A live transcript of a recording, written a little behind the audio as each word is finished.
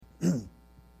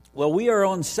Well, we are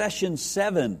on session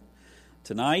 7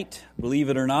 tonight, believe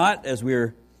it or not, as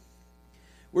we're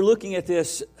looking at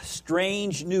this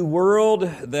strange new world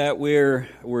that we're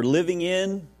living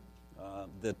in.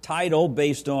 The title,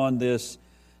 based on this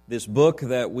book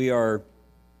that we are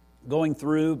going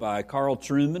through by Carl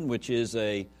Trueman, which is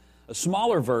a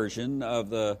smaller version of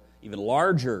the even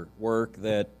larger work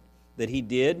that he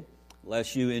did.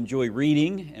 Unless you enjoy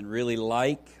reading and really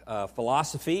like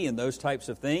philosophy and those types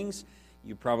of things,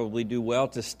 you probably do well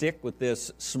to stick with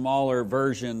this smaller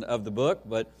version of the book.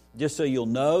 But just so you'll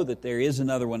know that there is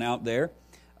another one out there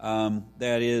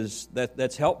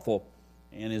that's helpful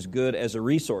and is good as a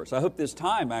resource. I hope this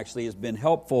time actually has been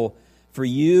helpful for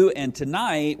you. And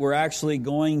tonight we're actually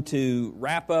going to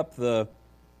wrap up the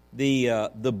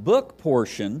book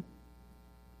portion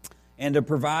and to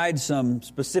provide some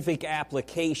specific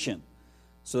application.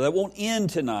 So that won't end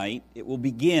tonight. It will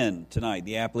begin tonight,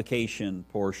 the application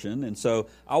portion. And so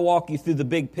I'll walk you through the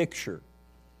big picture.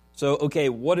 So, okay,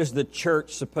 what is the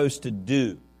church supposed to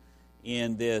do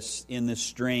in this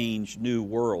strange new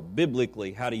world?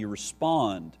 Biblically, how do you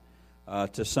respond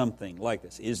to something like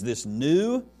this? Is this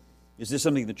new? Is this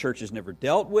something the church has never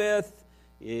dealt with?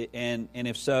 And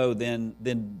if so,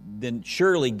 then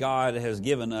surely God has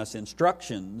given us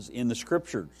instructions in the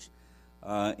Scriptures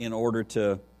in order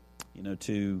to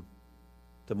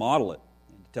model it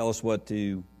and to tell us what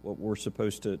we're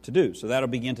supposed to do. So that'll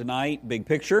begin tonight, big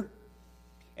picture.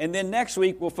 And then next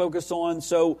week we'll focus on,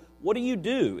 so what do you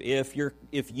do if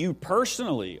you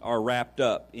personally are wrapped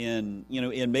up in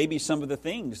maybe some of the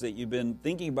things that you've been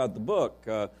thinking about the book,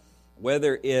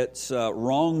 whether it's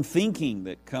wrong thinking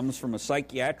that comes from a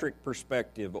psychiatric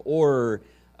perspective, or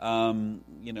some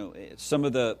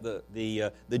of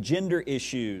the gender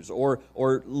issues, or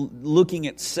looking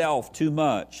at self too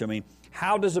much. I mean,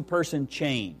 how does a person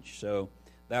change? So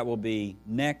that will be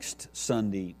next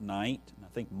Sunday night.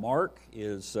 I think Mark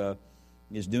is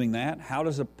doing that. How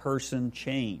does a person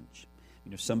change?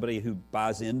 Somebody who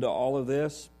buys into all of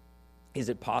this, is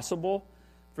it possible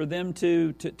for them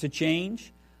to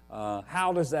change?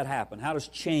 How does that happen? How does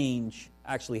change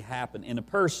actually happen in a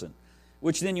person?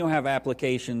 Which then you'll have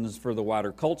applications for the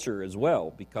wider culture as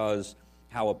well, because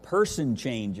how a person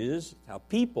changes, how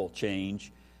people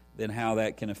change, then how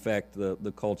that can affect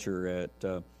the culture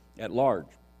at large.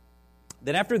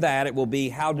 Then after that, it will be,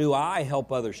 how do I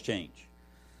help others change?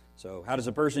 So how does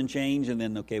a person change? And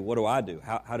then, okay, what do I do?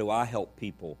 How do I help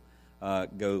people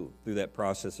go through that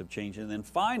process of change? And then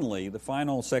finally, the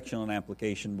final section on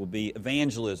application will be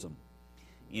evangelism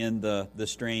in the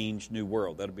strange new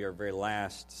world. That'll be our very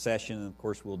last session. And of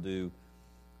course, we'll do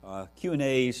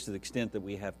Q&As to the extent that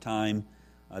we have time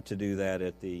to do that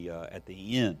at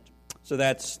the end. So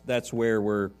that's where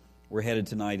we're headed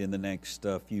tonight in the next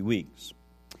few weeks.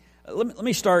 Let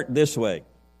me start this way.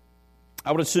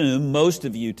 I would assume most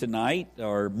of you tonight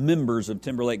are members of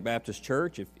Timberlake Baptist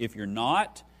Church. If you're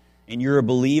not, and you're a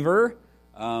believer,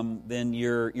 then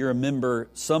you're a member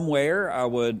somewhere, I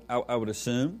would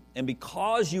assume. And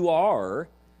because you are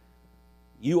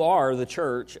the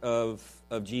church of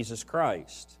Jesus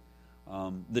Christ.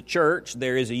 The church,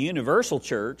 there is a universal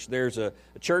church. There's a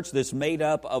church that's made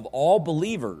up of all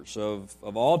believers of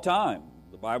all time.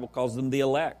 The Bible calls them the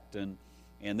elect.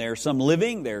 And there are some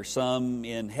living, there are some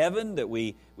in heaven that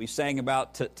we sang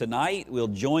about tonight. We'll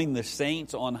join the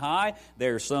saints on high.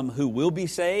 There are some who will be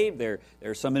saved. There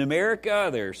are some in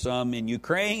America. There are some in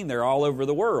Ukraine. They're all over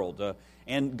the world.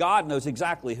 And God knows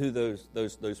exactly who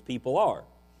those people are.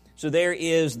 So there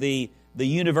is the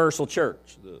universal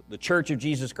church, the church of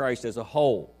Jesus Christ as a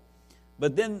whole.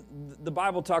 But then the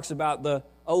Bible talks about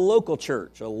a local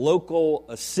church, a local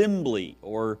assembly,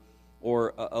 or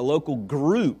a local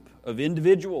group of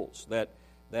individuals that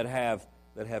have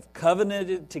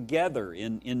covenanted together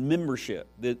in membership.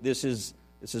 This is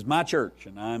my church,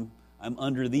 and I'm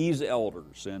under these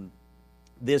elders, and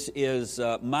this is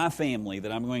my family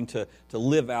that I'm going to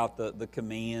live out the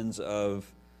commands of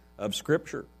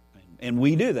Scripture. And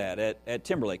we do that at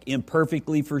Timberlake,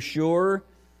 imperfectly for sure.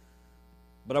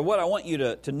 But what I want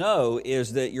you to know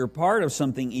is that you're part of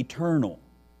something eternal.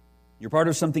 You're part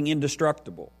of something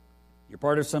indestructible. You're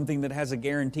part of something that has a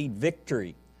guaranteed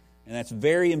victory. And that's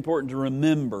very important to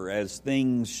remember as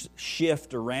things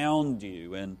shift around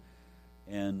you and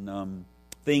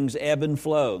things ebb and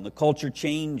flow, and the culture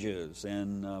changes,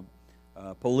 and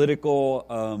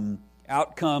political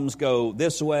outcomes go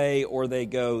this way or they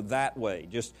go that way.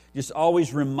 Just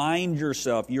always remind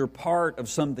yourself you're part of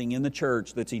something in the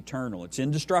church that's eternal. It's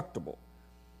indestructible.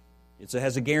 It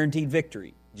has a guaranteed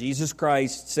victory. Jesus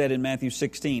Christ said in Matthew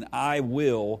 16, I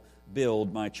will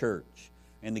build my church.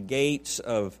 And the gates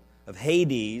of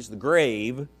Hades, the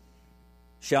grave,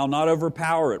 shall not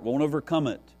overpower it, won't overcome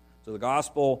it. So the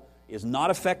gospel is not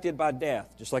affected by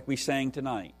death, just like we sang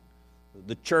tonight.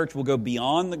 The church will go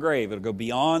beyond the grave. It'll go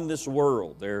beyond this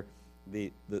world.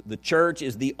 The church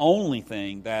is the only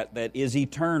thing that is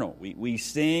eternal. We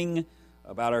sing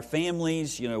about our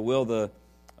families. Will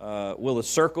the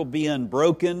circle be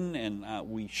unbroken? And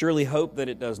we surely hope that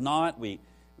it does not. We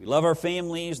love our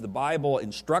families. The Bible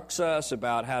instructs us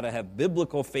about how to have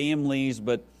biblical families,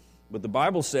 but the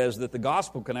Bible says that the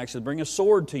gospel can actually bring a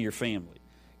sword to your family.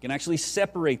 It can actually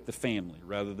separate the family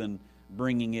rather than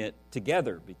bringing it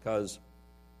together, because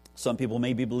some people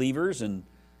may be believers and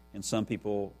some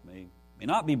people may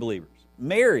not be believers.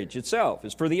 Marriage itself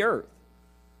is for the earth.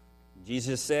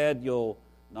 Jesus said you'll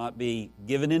not be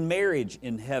given in marriage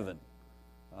in heaven.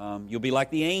 You'll be like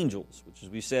the angels, which, as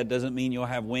we said, doesn't mean you'll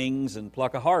have wings and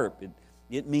pluck a harp.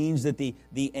 It means that the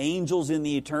angels in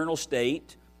the eternal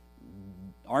state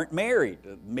aren't married.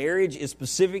 Marriage is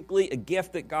specifically a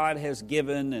gift that God has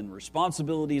given and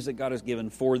responsibilities that God has given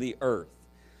for the earth.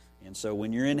 And so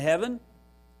when you're in heaven,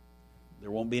 there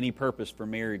won't be any purpose for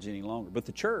marriage any longer. But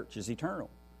the church is eternal.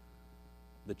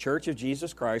 The church of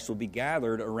Jesus Christ will be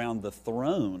gathered around the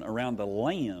throne, around the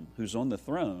Lamb who's on the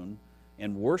throne,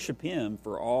 and worship Him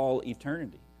for all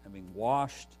eternity, having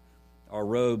washed our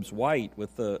robes white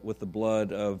with the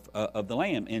blood of the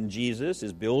Lamb. And Jesus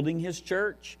is building His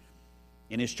church,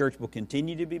 and His church will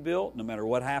continue to be built no matter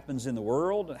what happens in the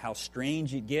world, how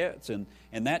strange it gets, and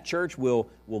that church will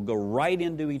go right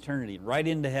into eternity, right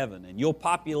into heaven. And you'll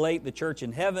populate the church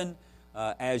in heaven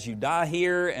as you die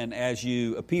here and as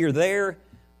you appear there,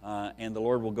 and the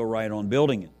Lord will go right on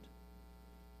building it.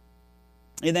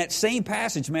 In that same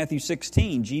passage, Matthew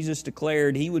 16, Jesus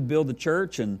declared He would build the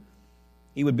church, and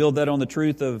He would build that on the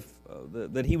truth of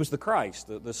that He was the Christ,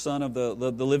 the Son of the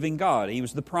living God. He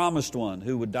was the promised one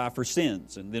who would die for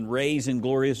sins and then raise in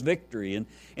glorious victory. And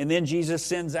then Jesus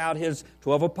sends out His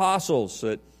 12 apostles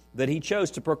that He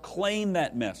chose to proclaim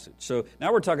that message. So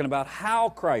now we're talking about how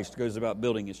Christ goes about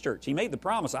building His church. He made the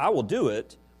promise, I will do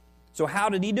it. So how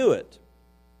did He do it?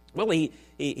 Well,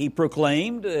 he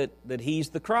proclaimed that He's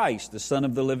the Christ, the Son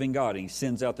of the living God. And He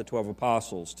sends out the 12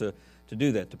 apostles to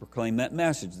do that, to proclaim that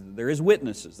message. There is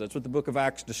witnesses. That's what the book of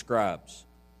Acts describes.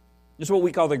 This is what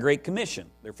we call the Great Commission.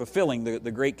 They're fulfilling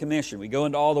the Great Commission. We go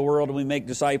into all the world and we make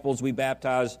disciples. We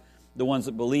baptize the ones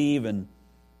that believe and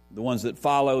the ones that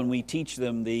follow, and we teach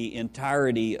them the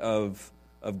entirety of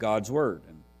God's Word.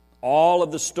 And all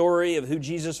of the story of who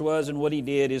Jesus was and what He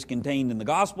did is contained in the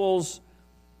Gospels.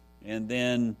 And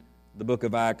then the book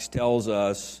of Acts tells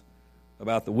us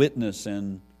about the witness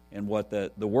and what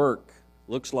the work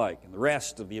looks like. And the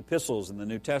rest of the epistles in the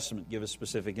New Testament give us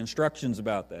specific instructions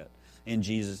about that. And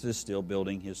Jesus is still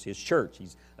building His church.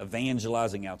 He's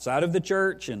evangelizing outside of the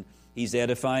church, and He's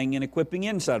edifying and equipping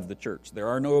inside of the church. There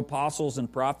are no apostles and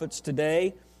prophets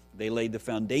today. They laid the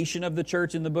foundation of the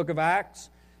church in the book of Acts.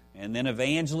 And then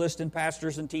evangelists and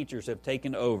pastors and teachers have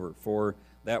taken over for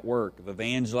that work of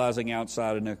evangelizing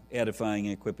outside and edifying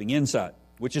and equipping inside,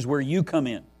 which is where you come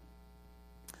in.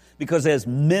 Because as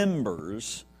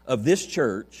members of this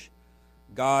church,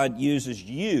 God uses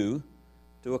you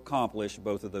to accomplish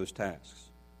both of those tasks.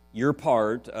 You're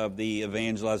part of the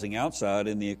evangelizing outside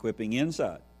and the equipping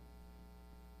inside.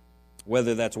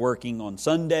 Whether that's working on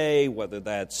Sunday, whether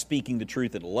that's speaking the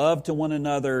truth in love to one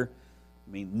another.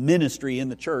 Ministry in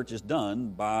the church is done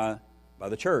by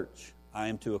the church. I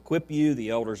am to equip you, the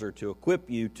elders are to equip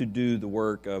you to do the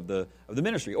work of the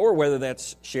ministry. Or whether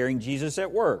that's sharing Jesus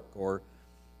at work, or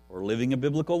living a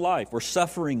biblical life, or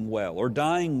suffering well, or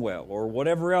dying well, or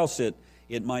whatever else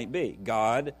it might be.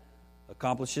 God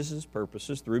accomplishes His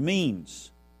purposes through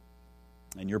means,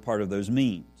 and you're part of those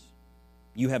means.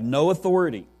 You have no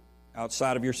authority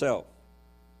outside of yourself.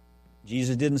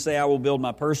 Jesus didn't say, I will build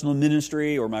my personal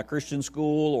ministry or my Christian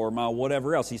school or my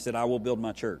whatever else. He said, I will build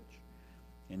my church.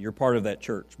 And you're part of that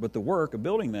church. But the work of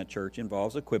building that church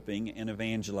involves equipping and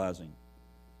evangelizing.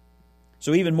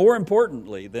 So even more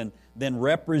importantly than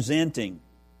representing,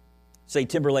 say,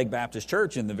 Timberlake Baptist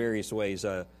Church in the various ways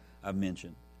I've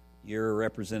mentioned, you're a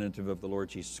representative of the Lord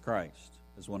Jesus Christ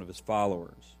as one of His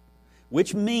followers.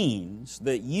 Which means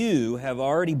that you have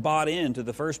already bought into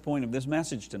the first point of this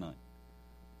message tonight.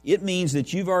 It means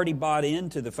that you've already bought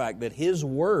into the fact that His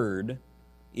Word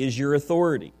is your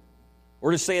authority.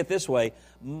 Or to say it this way,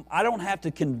 I don't have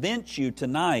to convince you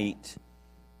tonight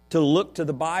to look to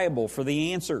the Bible for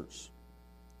the answers.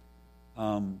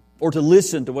 Or to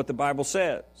listen to what the Bible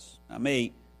says. I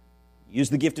may use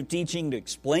the gift of teaching to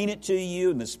explain it to you,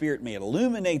 and the Spirit may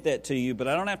illuminate that to you, but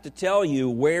I don't have to tell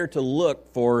you where to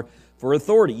look for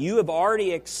authority. You have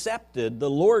already accepted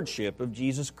the Lordship of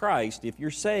Jesus Christ if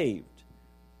you're saved.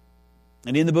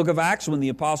 And in the book of Acts, when the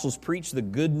apostles preached the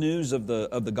good news of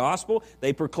the gospel,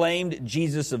 they proclaimed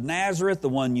Jesus of Nazareth, the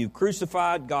one you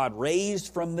crucified, God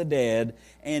raised from the dead,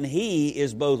 and He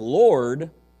is both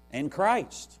Lord and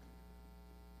Christ.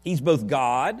 He's both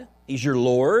God, He's your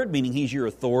Lord, meaning He's your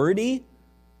authority,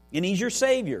 and He's your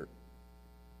Savior.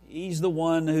 He's the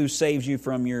one who saves you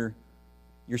from your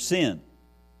sin.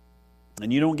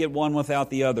 And you don't get one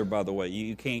without the other, by the way.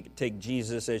 You can't take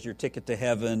Jesus as your ticket to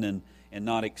heaven and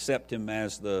not accept Him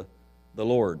as the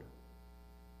Lord.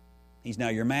 He's now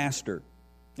your master,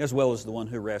 as well as the one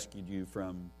who rescued you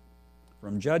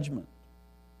from judgment.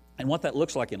 And what that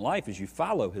looks like in life is you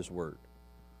follow His Word.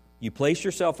 You place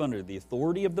yourself under the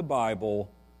authority of the Bible,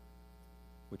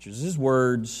 which is His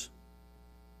words,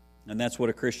 and that's what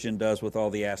a Christian does with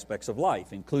all the aspects of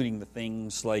life, including the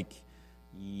things like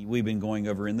we've been going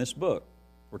over in this book.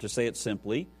 Or to say it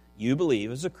simply, you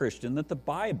believe as a Christian that the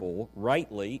Bible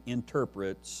rightly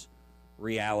interprets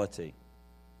reality.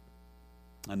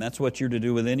 And that's what you're to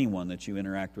do with anyone that you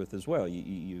interact with as well.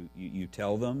 You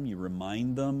tell them, you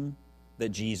remind them that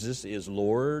Jesus is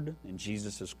Lord and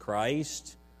Jesus is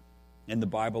Christ and the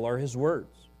Bible are His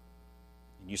words.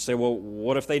 And you say, well,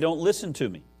 what if they don't listen to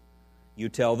me? You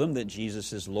tell them that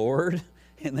Jesus is Lord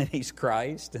and that He's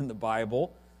Christ and the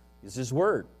Bible is His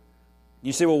Word.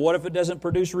 You say, well, what if it doesn't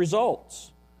produce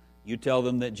results? You tell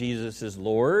them that Jesus is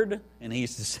Lord and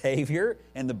He's the Savior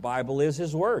and the Bible is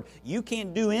His Word. You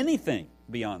can't do anything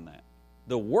beyond that.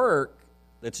 The work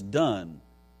that's done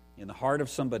in the heart of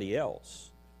somebody else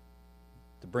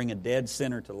to bring a dead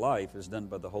sinner to life is done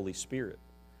by the Holy Spirit.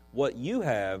 What you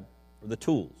have are the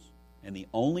tools, and the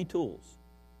only tools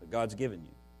that God's given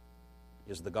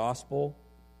you is the gospel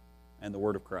and the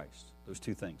Word of Christ. Those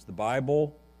two things. The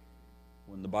Bible,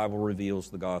 when the Bible reveals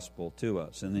the gospel to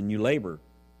us. And then you labor,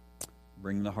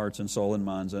 bringing the hearts and soul and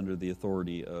minds under the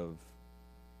authority of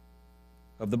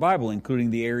the Bible,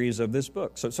 including the areas of this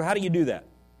book. So how do you do that?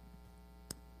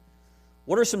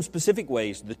 What are some specific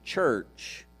ways the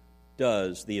church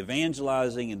does the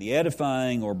evangelizing and the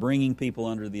edifying or bringing people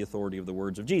under the authority of the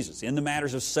words of Jesus? In the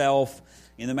matters of self,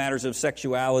 in the matters of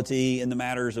sexuality, in the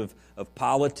matters of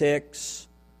politics.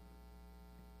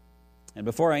 And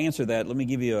before I answer that, let me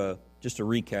give you just a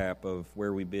recap of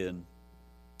where we've been.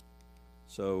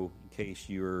 So, in case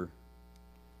you're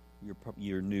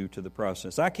new to the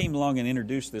process. I came along and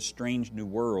introduced this strange new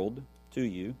world to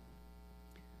you.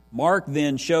 Mark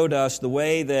then showed us the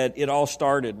way that it all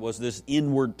started was this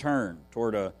inward turn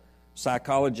toward a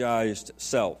psychologized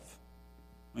self.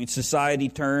 I mean, society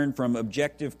turned from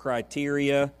objective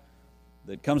criteria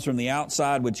that comes from the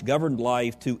outside, which governed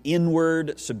life, to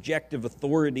inward subjective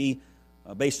authority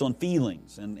based on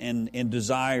feelings and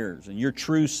desires. And your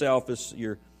true self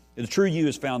the true you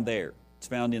is found there. It's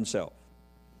found in self.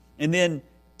 And then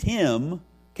Tim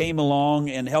came along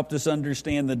and helped us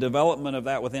understand the development of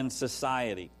that within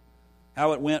society.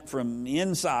 How it went from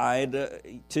inside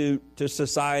to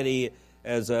society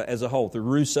as a whole, through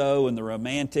Rousseau and the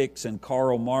Romantics and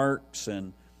Karl Marx.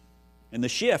 And the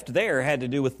shift there had to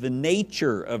do with the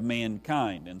nature of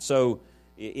mankind. And so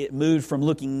it moved from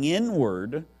looking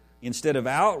inward instead of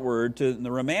outward to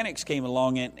the Romantics came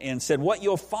along and said what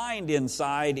you'll find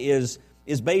inside is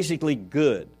basically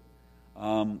good.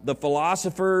 The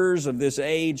philosophers of this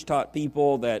age taught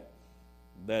people that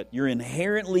you're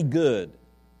inherently good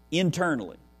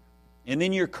internally, and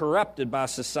then you're corrupted by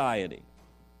society.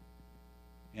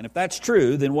 And if that's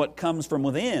true, then what comes from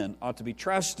within ought to be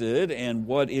trusted, and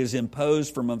what is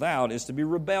imposed from without is to be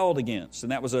rebelled against.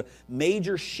 And that was a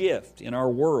major shift in our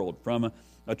world from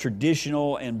a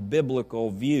traditional and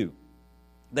biblical view.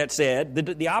 That said,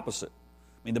 the opposite.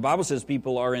 I mean, the Bible says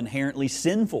people are inherently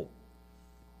sinful,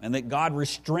 and that God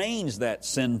restrains that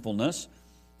sinfulness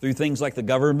through things like the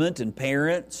government and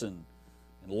parents and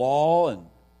law and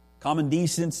common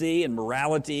decency and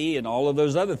morality and all of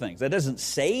those other things. That doesn't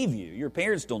save you. Your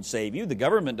parents don't save you. The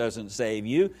government doesn't save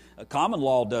you. Common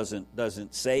law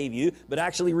doesn't save you, but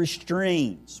actually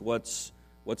restrains what's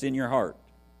in your heart.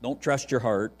 Don't trust your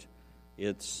heart.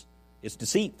 It's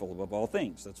deceitful above all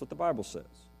things. That's what the Bible says.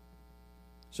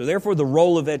 So therefore, the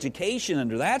role of education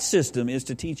under that system is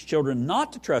to teach children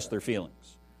not to trust their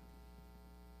feelings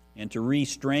and to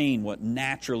restrain what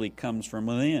naturally comes from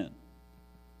within.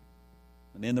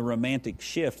 And in the Romantic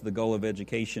shift, the goal of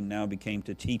education now became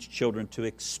to teach children to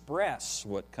express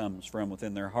what comes from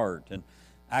within their heart and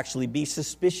actually be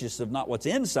suspicious of not what's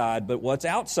inside, but what's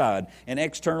outside, and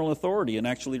external authority, and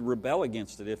actually rebel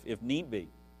against it if need be.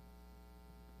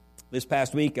 This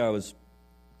past week, I was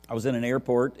in an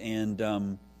airport,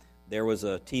 and there was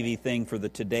a TV thing for the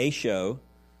Today Show,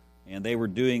 and they were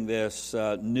doing this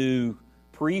new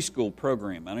preschool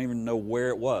program. I don't even know where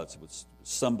it was. It was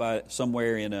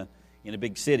somewhere in a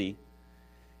big city.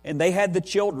 And they had the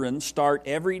children start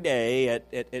every day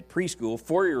at preschool,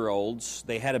 4-year-olds.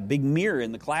 They had a big mirror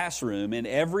in the classroom, and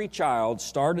every child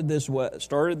started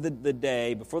the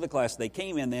day before the class. They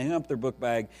came in, they hung up their book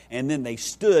bag, and then they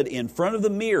stood in front of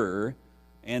the mirror,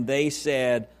 and they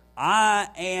said, "I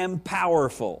am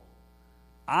powerful.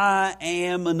 I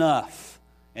am enough."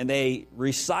 And they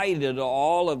recited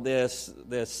all of this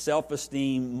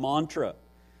self-esteem mantra.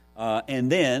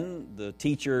 And then the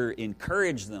teacher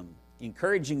encouraging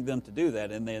them to do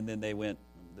that, and then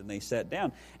they sat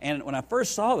down. And when I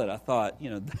first saw that, I thought,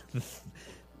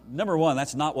 number one,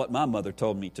 that's not what my mother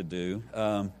told me to do.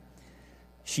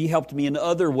 She helped me in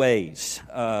other ways,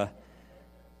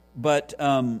 but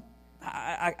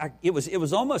it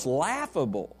was almost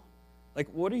laughable. Like,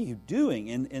 what are you doing?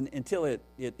 And until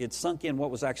it sunk in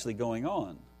what was actually going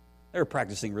on. They were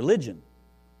practicing religion.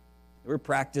 They were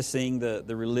practicing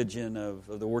the religion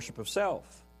of the worship of self.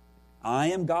 I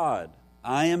am God.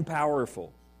 I am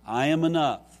powerful. I am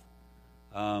enough.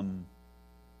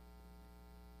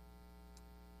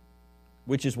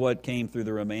 Which is what came through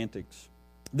the Romantics.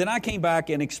 Then I came back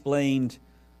and explained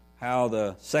how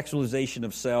the sexualization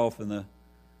of self and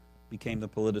became the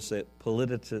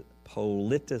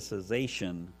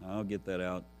politicization, I'll get that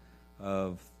out,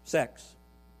 of sex.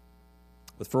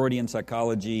 With Freudian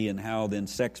psychology, and how then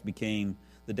sex became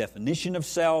the definition of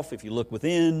self. If you look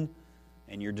within,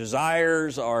 and your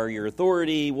desires are your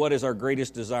authority, what is our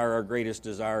greatest desire? Our greatest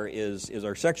desire is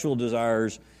our sexual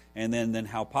desires, and then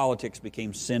how politics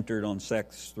became centered on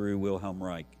sex through Wilhelm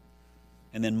Reich.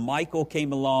 And then Michael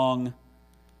came along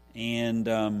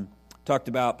and talked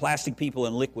about plastic people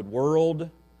in liquid world.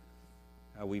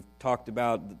 We've talked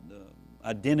about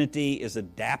identity is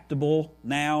adaptable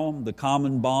now. The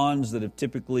common bonds that have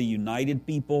typically united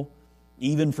people,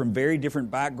 even from very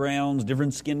different backgrounds,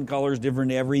 different skin colors,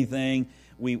 different everything,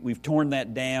 we've torn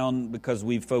that down because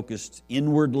we've focused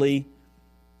inwardly.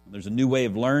 There's a new way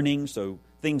of learning, so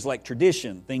things like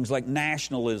tradition, things like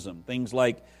nationalism, things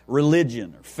like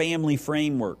religion or family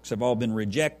frameworks have all been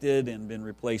rejected and been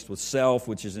replaced with self,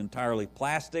 which is entirely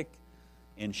plastic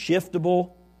and shiftable.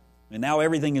 And now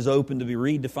everything is open to be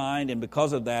redefined, and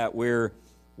because of that, we're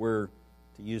to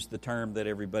use the term that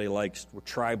everybody likes, we're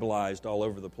tribalized all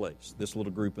over the place. This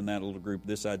little group and that little group,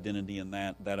 this identity and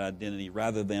that identity,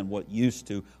 rather than what used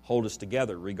to hold us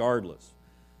together regardless.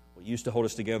 What used to hold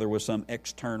us together was some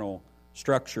external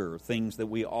structure, things that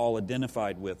we all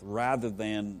identified with, rather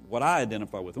than what I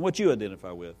identify with and what you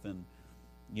identify with, and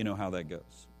you know how that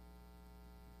goes.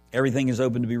 Everything is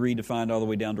open to be redefined all the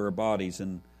way down to our bodies,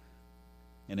 and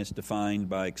it's defined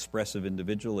by expressive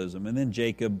individualism. And then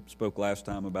Jacob spoke last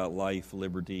time about life,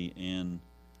 liberty, and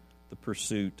the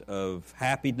pursuit of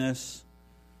happiness.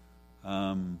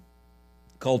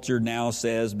 Culture now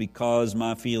says, because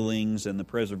my feelings and the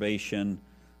preservation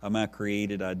of my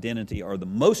created identity are the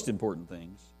most important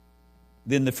things,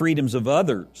 then the freedoms of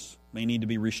others may need to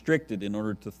be restricted in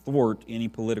order to thwart any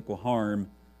political harm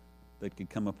that could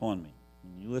come upon me.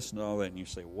 And you listen to all that and you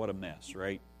say, what a mess,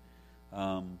 right?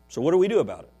 So what do we do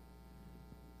about it?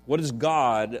 What does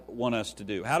God want us to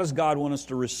do? How does God want us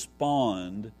to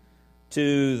respond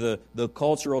to the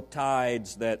cultural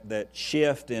tides that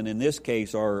shift and in this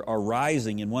case are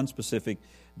rising in one specific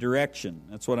direction?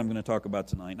 That's what I'm going to talk about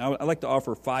tonight. Now, I'd like to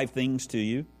offer 5 things to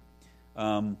you.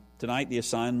 Tonight, the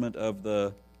assignment of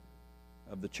the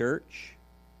church.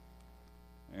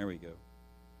 There we go.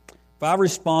 5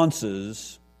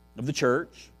 responses of the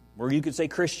church, or you could say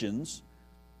Christians,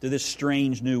 to this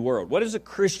strange new world. What is a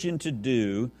Christian to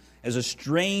do as a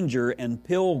stranger and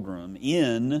pilgrim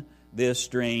in this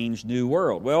strange new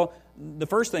world? Well, the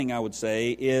first thing I would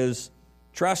say is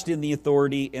trust in the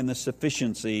authority and the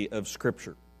sufficiency of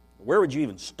Scripture. Where would you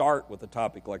even start with a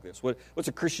topic like this? What's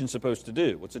a Christian supposed to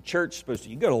do? What's a church supposed to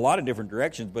do? You can go to a lot of different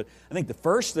directions, but I think the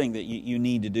first thing that you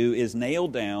need to do is nail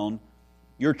down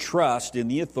your trust in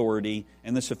the authority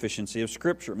and the sufficiency of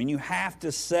Scripture. I mean, you have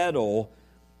to settle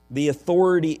the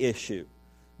authority issue,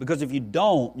 because if you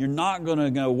don't, you're not going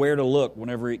to know where to look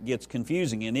whenever it gets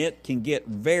confusing, and it can get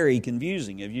very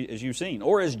confusing, as you've seen.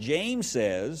 Or as James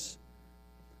says,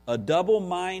 a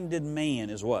double-minded man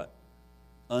is what?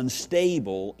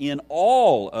 Unstable in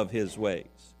all of his ways.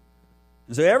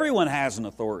 And so everyone has an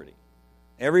authority.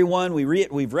 Everyone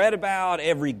we've read about,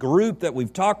 every group that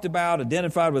we've talked about,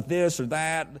 identified with this or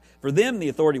that, for them the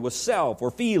authority was self or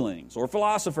feelings or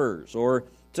philosophers or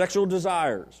sexual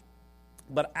desires.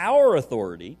 But our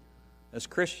authority as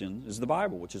Christians is the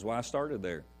Bible, which is why I started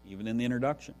there, even in the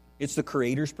introduction. It's the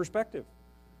Creator's perspective,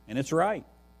 and it's right.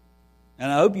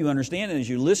 And I hope you understand as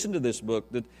you listen to this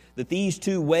book that these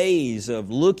two ways of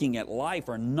looking at life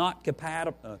are not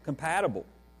compatible.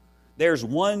 There's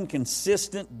one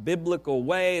consistent biblical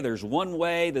way. There's one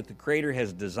way that the Creator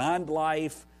has designed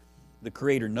life. The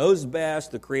Creator knows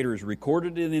best. The Creator has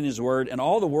recorded it in His Word. And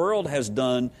all the world has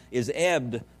done is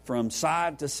ebbed from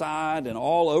side to side and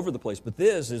all over the place. But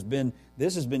this has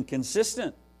been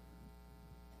consistent.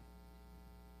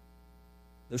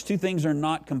 Those two things are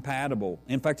not compatible.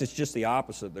 In fact, it's just the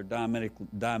opposite. They're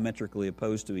diametrically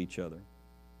opposed to each other.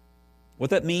 What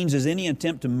that means is any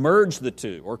attempt to merge the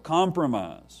two or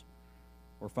compromise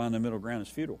or find a middle ground is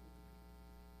futile.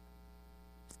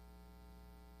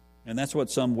 And that's what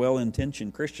some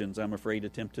well-intentioned Christians, I'm afraid,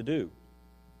 attempt to do.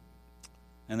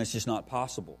 And that's just not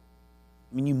possible.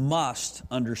 I mean, you must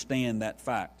understand that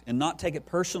fact and not take it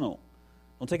personal.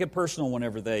 Don't take it personal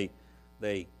whenever they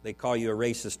call you a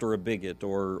racist or a bigot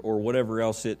or whatever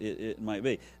else it might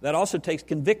be. That also takes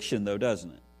conviction, though,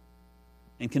 doesn't it?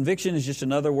 And conviction is just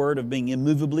another word of being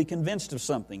immovably convinced of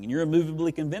something. And you're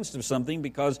immovably convinced of something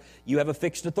because you have a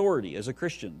fixed authority as a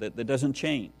Christian that doesn't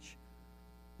change.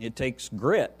 It takes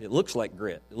grit. It looks like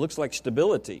grit. It looks like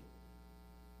stability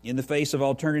in the face of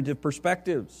alternative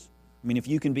perspectives. I mean, if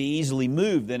you can be easily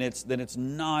moved, then it's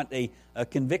not a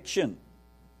conviction.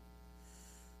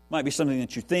 Might be something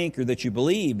that you think or that you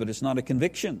believe, but it's not a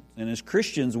conviction. And as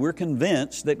Christians, we're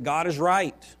convinced that God is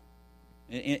right.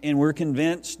 And we're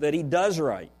convinced that He does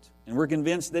right. And we're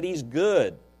convinced that He's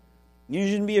good. You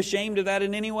shouldn't be ashamed of that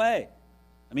in any way.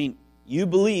 I mean, you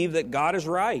believe that God is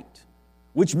right,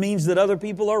 which means that other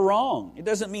people are wrong. It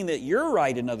doesn't mean that you're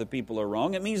right and other people are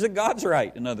wrong. It means that God's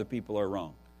right and other people are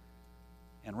wrong.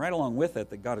 And right along with it,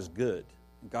 that God is good.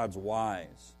 God's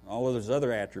wise, all of those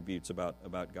other attributes about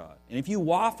God. And if you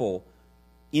waffle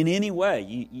in any way,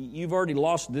 you've already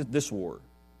lost this war.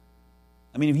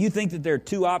 I mean, if you think that there are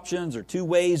two options or two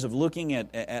ways of looking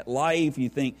at life, you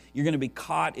think you're going to be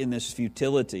caught in this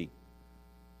futility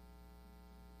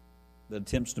that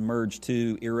attempts to merge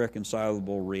two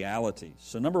irreconcilable realities.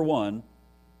 So number one,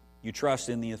 you trust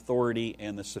in the authority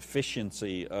and the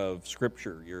sufficiency of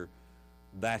Scripture.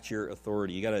 That's your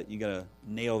authority. You gotta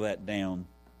nail that down.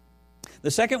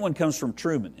 The second one comes from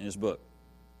Truman in his book.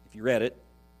 If you read it,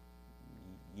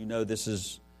 you know this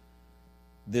is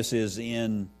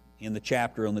in the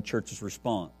chapter on the church's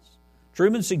response.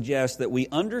 Truman suggests that we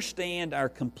understand our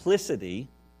complicity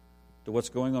to what's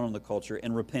going on in the culture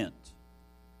and repent.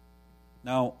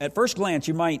 Now, at first glance,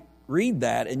 you might read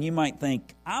that and you might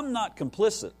think, I'm not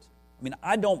complicit. I mean,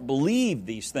 I don't believe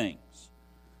these things.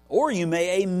 Or you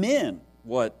may amen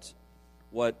what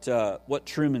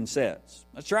Truman says.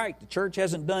 That's right. The church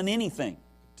hasn't done anything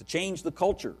to change the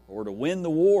culture or to win the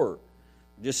war.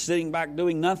 Just sitting back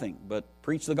doing nothing but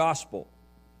preach the gospel.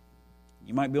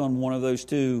 You might be on one of those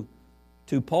two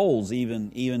poles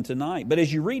even tonight. But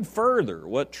as you read further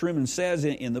what Truman says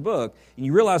in the book, and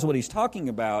you realize what he's talking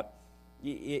about,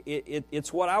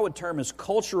 it's what I would term as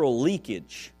cultural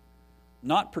leakage.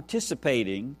 Not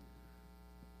participating.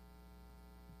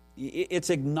 It's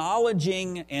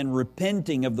acknowledging and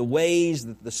repenting of the ways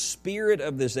that the spirit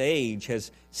of this age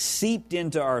has seeped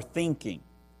into our thinking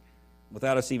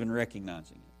without us even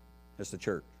recognizing it as the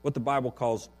church. What the Bible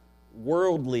calls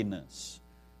worldliness.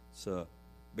 It's a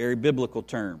very biblical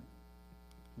term.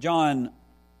 John,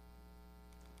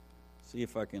 see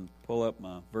if I can pull up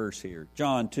my verse here.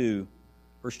 1 John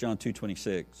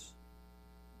 2:26.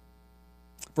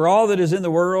 For all that is in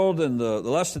the world, and the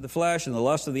lust of the flesh, and the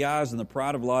lust of the eyes, and the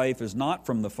pride of life, is not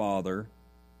from the Father,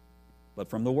 but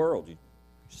from the world. You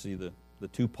see the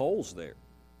two poles there.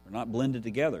 They're not blended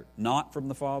together. Not from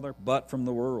the Father, but from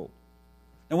the world.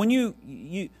 And when you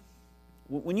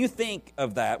think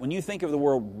of that, when you think of the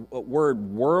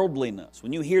word worldliness,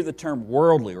 when you hear the term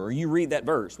worldly, or you read that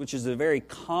verse, which is a very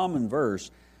common verse,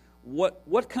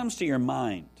 what comes to your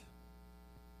mind?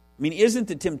 I mean, isn't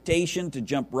the temptation to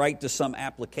jump right to some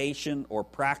application or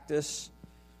practice?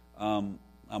 I'm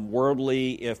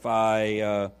worldly if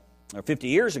 50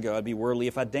 years ago, I'd be worldly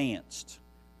if I danced.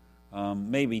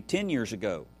 Maybe 10 years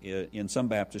ago in some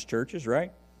Baptist churches,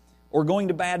 right? Or going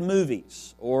to bad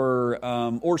movies, or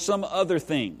some other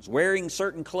things, wearing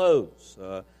certain clothes,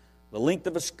 the length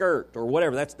of a skirt, or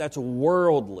whatever. That's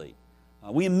worldly.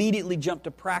 We immediately jump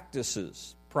to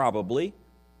practices, probably,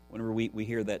 whenever we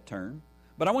hear that term.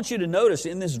 But I want you to notice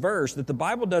in this verse that the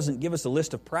Bible doesn't give us a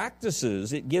list of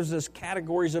practices. It gives us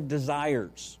categories of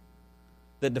desires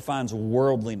that defines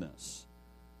worldliness.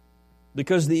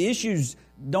 Because the issues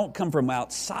don't come from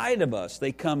outside of us.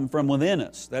 They come from within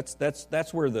us.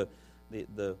 That's where the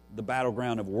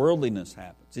battleground of worldliness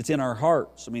happens. It's in our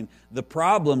hearts. I mean, the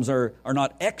problems are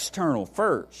not external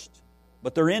first.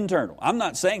 but they're internal. I'm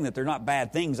not saying that they're not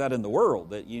bad things out in the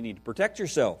world that you need to protect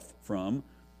yourself from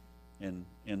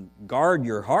and guard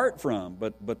your heart from,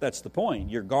 but that's the point.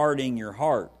 You're guarding your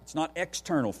heart. It's not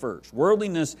external first.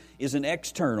 Worldliness is an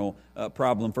external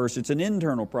problem first. It's an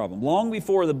internal problem. Long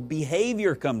before the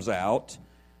behavior comes out,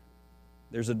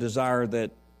 there's a desire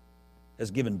that has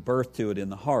given birth to it in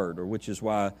the heart, or which is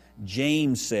why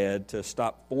James said to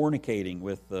stop fornicating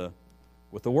with the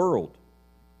world.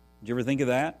 Did you ever think of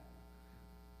that?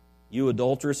 You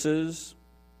adulteresses,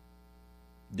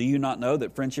 do you not know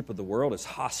that friendship with the world is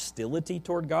hostility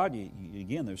toward God?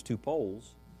 Again, there's two poles.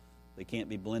 They can't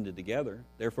be blended together.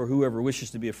 Therefore, whoever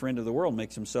wishes to be a friend of the world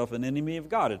makes himself an enemy of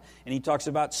God. And he talks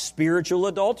about spiritual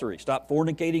adultery. Stop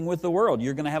fornicating with the world.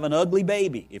 You're going to have an ugly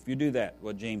baby if you do that,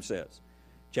 what James says.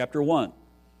 Chapter 1,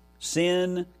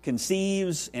 sin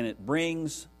conceives and it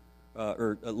brings,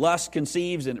 lust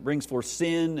conceives and it brings forth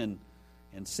sin,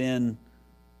 and sin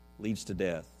leads to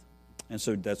death. And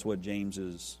so that's what James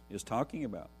is talking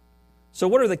about. So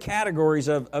what are the categories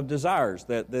of desires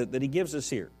that he gives us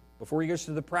here before he goes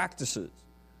to the practices?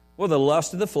 Well, the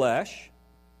lust of the flesh.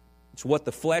 It's what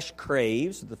the flesh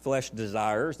craves, the flesh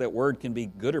desires. That word can be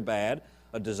good or bad.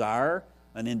 A desire,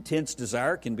 an intense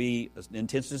desire, can be an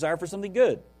intense desire for something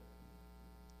good.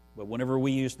 But whenever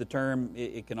we use the term,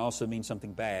 it can also mean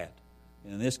something bad.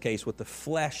 And in this case, what the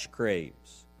flesh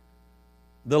craves.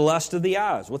 The lust of the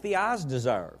eyes, what the eyes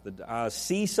desire. The eyes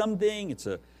see something, it's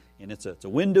a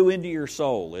window into your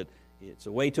soul. It's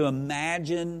a way to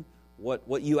imagine what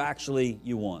you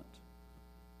want.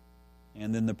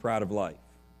 And then the pride of life,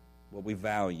 what we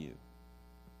value.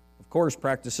 Of course,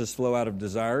 practices flow out of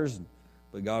desires,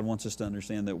 but God wants us to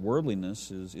understand that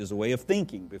worldliness is a way of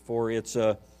thinking before it's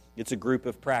a group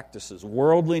of practices.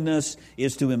 Worldliness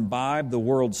is to imbibe the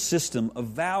world's system of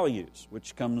values,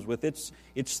 which comes with its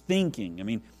thinking. I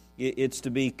mean, it's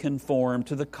to be conformed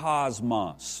to the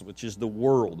cosmos, which is the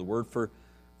world, the word for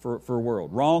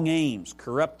world. Wrong aims,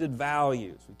 corrupted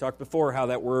values. We talked before how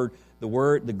that word,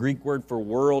 the Greek word for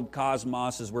world,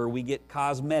 cosmos, is where we get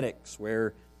cosmetics,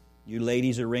 where you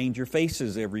ladies arrange your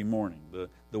faces every morning.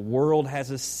 The world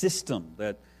has a system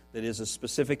that is a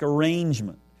specific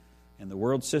arrangement. And the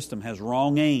world system has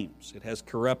wrong aims. It has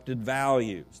corrupted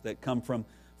values that come from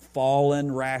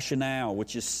fallen rationale,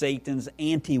 which is Satan's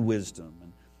anti-wisdom.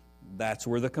 And that's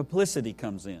where the complicity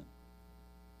comes in.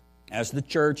 As the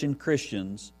church and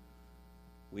Christians,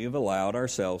 we have allowed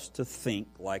ourselves to think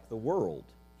like the world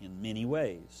in many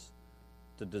ways.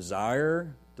 To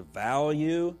desire, to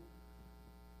value,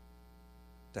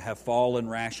 to have fallen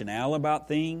rationale about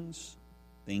things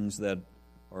that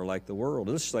are like the world.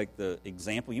 This is like the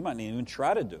example. You might not even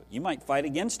try to do it. You might fight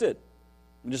against it.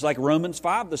 Just like Romans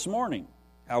 5 this morning.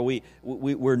 How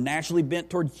we're naturally bent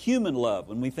toward human love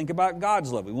when we think about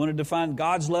God's love. We want to define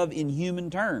God's love in human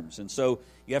terms. And so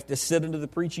you have to sit into the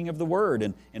preaching of the Word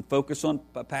and focus on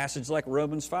a passage like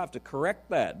Romans 5 to correct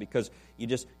that, because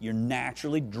you're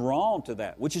naturally drawn to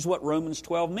that, which is what Romans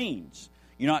 12 means.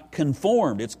 You're not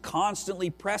conformed. It's constantly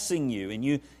pressing you. And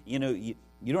you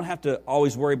don't have to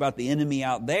always worry about the enemy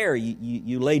out there.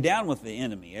 You lay down with the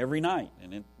enemy every night.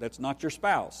 And that's not your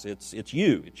spouse. It's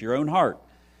you. It's your own heart.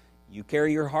 You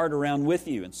carry your heart around with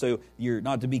you. And so you're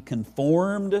not to be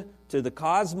conformed to the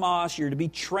cosmos. You're to be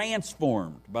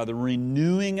transformed by the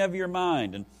renewing of your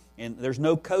mind. And there's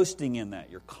no coasting in that.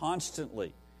 You're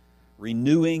constantly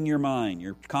renewing your mind.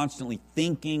 You're constantly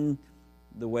thinking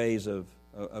the ways of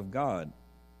God.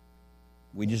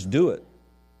 We just do it.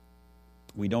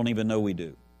 We don't even know we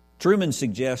do. Truman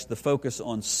suggests the focus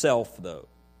on self, though,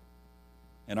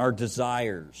 and our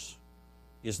desires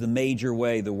is the major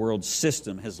way the world's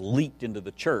system has leaked into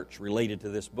the church related to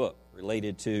this book,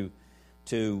 related to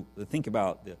think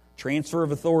about the transfer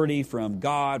of authority from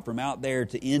God, from out there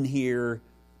to in here.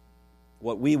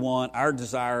 What we want, our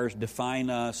desires define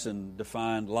us and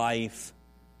define life,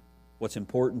 what's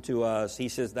important to us. He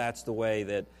says that's the way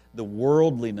that the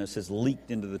worldliness has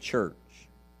leaked into the church.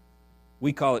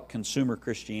 We call it consumer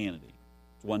Christianity.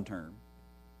 It's one term.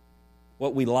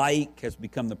 What we like has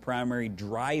become the primary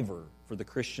driver for the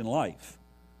Christian life.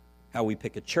 How we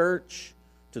pick a church,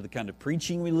 to the kind of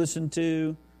preaching we listen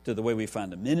to the way we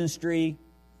find a ministry,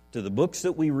 to the books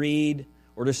that we read,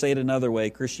 or to say it another way,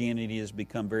 Christianity has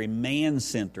become very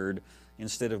man-centered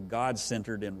instead of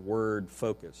God-centered and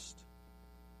word-focused.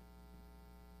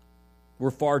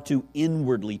 We're far too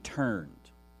inwardly turned,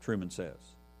 Truman says.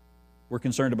 We're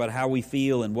concerned about how we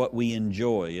feel and what we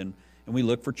enjoy, and we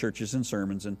look for churches and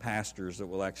sermons and pastors that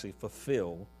will actually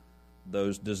fulfill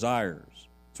those desires.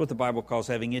 It's what the Bible calls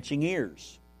having itching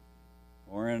ears,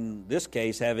 or in this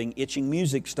case, having itching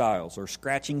music styles, or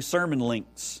scratching sermon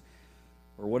links,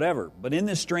 or whatever. But in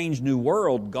this strange new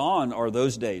world, gone are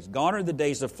those days. Gone are the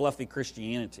days of fluffy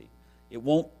Christianity. It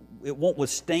won't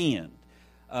withstand.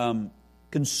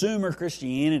 Consumer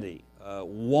Christianity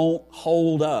won't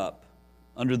hold up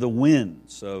under the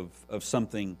winds of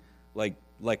something like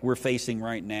we're facing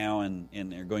right now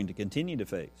and are going to continue to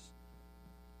face.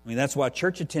 I mean, that's why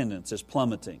church attendance is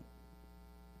plummeting.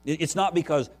 It's not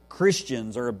because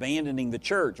Christians are abandoning the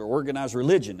church or organized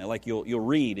religion, like you'll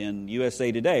read in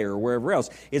USA Today or wherever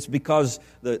else. It's because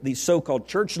these so-called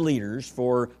church leaders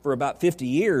for about 50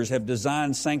 years have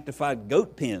designed sanctified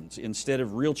goat pens instead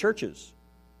of real churches,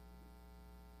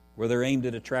 where they're aimed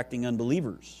at attracting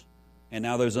unbelievers. And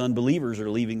now those unbelievers are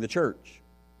leaving the church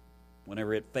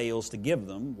whenever it fails to give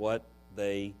them what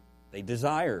they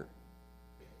desire.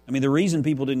 I mean, the reason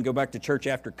people didn't go back to church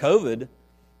after COVID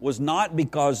was not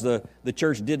because the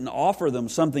church didn't offer them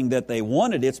something that they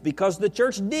wanted. It's because the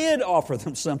church did offer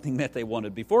them something that they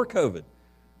wanted before COVID.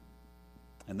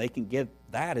 And they can get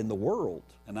that in the world.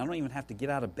 And I don't even have to get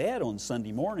out of bed on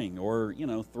Sunday morning or,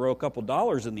 throw a couple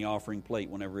dollars in the offering plate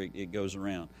whenever it goes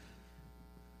around.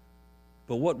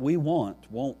 But what we want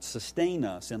won't sustain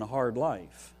us in a hard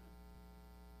life.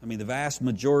 I mean, the vast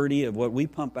majority of what we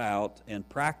pump out and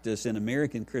practice in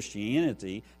American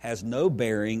Christianity has no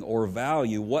bearing or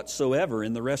value whatsoever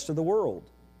in the rest of the world.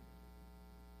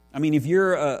 I mean, if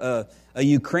you're a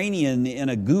Ukrainian in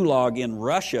a gulag in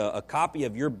Russia, a copy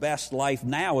of Your Best Life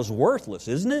Now is worthless,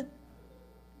 isn't it?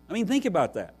 I mean, think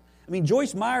about that. I mean,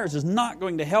 Joyce Myers is not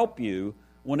going to help you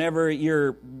whenever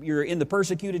you're in the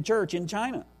persecuted church in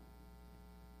China.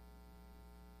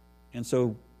 And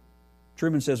so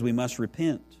Truman says we must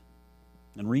repent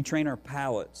and retrain our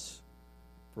palates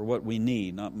for what we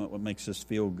need, not what makes us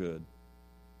feel good.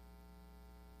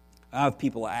 I have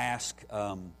people ask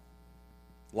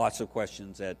lots of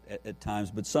questions at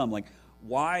times, but some like,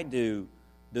 why do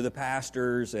the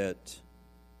pastors at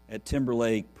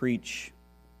Timberlake preach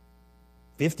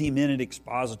 50-minute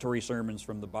expository sermons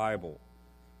from the Bible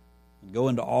and go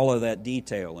into all of that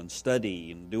detail and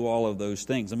study and do all of those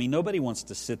things? I mean, nobody wants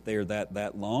to sit there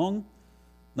that long.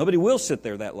 Nobody will sit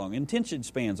there that long. Attention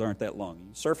spans aren't that long.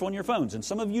 You surf on your phones, and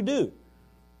some of you do.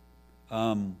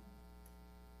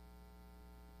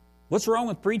 What's wrong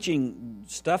with preaching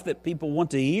stuff that people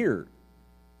want to hear?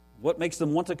 What makes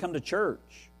them want to come to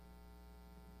church?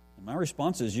 And my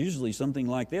response is usually something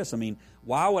like this. I mean,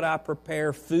 why would I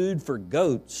prepare food for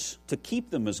goats to keep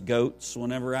them as goats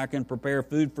whenever I can prepare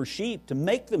food for sheep to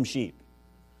make them sheep?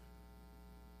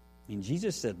 I mean,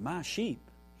 Jesus said, my sheep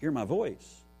hear my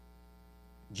voice.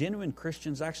 Genuine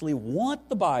Christians actually want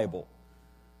the Bible.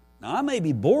 Now, I may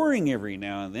be boring every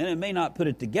now and then and may not put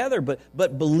it together,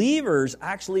 but believers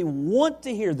actually want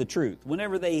to hear the truth.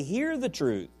 Whenever they hear the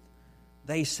truth,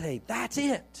 they say, that's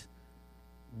it.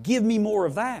 Give me more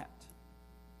of that.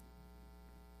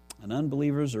 And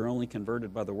unbelievers are only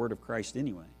converted by the word of Christ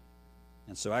anyway.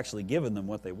 And so actually giving them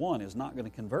what they want is not going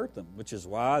to convert them, which is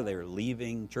why they're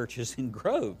leaving churches in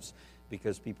groves,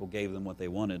 because people gave them what they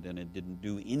wanted and it didn't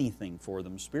do anything for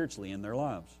them spiritually in their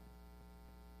lives.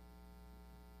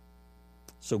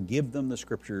 So give them the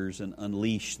Scriptures and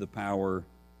unleash the power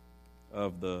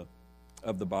of the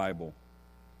Bible.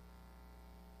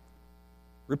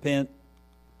 Repent.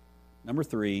 Number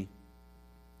 3,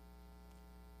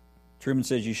 Truman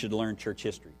says you should learn church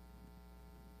history,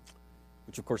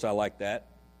 which of course I like that,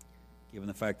 given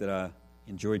the fact that I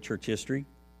enjoy church history.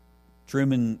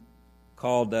 Truman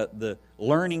called the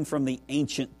learning from the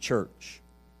ancient church.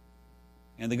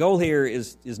 And the goal here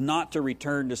is not to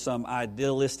return to some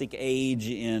idealistic age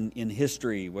in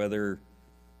history, whether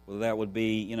that would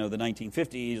be the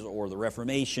 1950s or the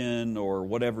Reformation or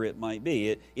whatever it might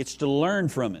be. It's to learn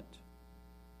from it.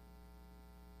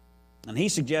 And he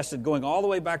suggested going all the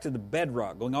way back to the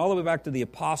bedrock, going all the way back to the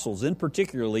apostles, and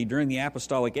particularly during the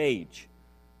apostolic age.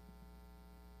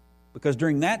 Because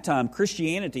during that time,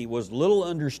 Christianity was little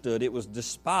understood, it was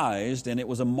despised, and it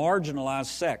was a marginalized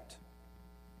sect.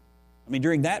 I mean,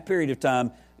 during that period of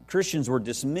time, Christians were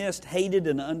dismissed, hated,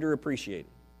 and underappreciated.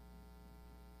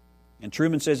 And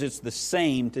Truman says it's the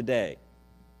same today.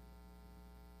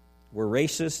 We're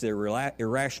racist, they're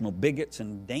irrational bigots,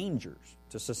 and dangers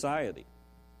to society.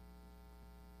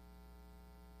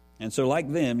 And so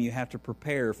like them, you have to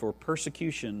prepare for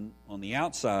persecution on the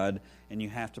outside, and you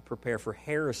have to prepare for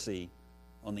heresy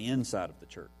on the inside of the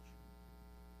church.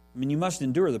 I mean, you must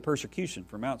endure the persecution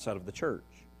from outside of the church.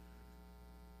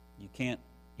 You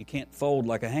can't fold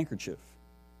like a handkerchief.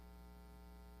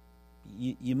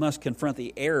 You must confront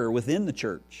the error within the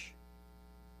church,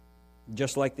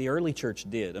 just like the early church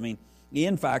did. I mean,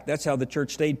 in fact, that's how the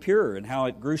church stayed pure and how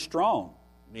it grew strong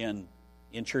in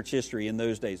in church history in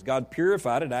those days. God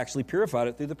purified it, actually purified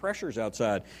it through the pressures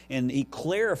outside, and He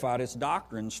clarified its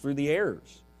doctrines through the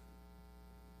errors.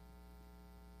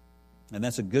 And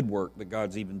that's a good work that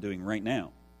God's even doing right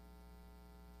now.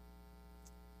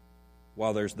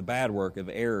 While there's the bad work of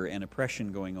error and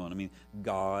oppression going on. I mean,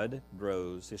 God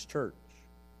grows His church.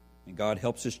 And God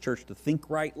helps His church to think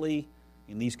rightly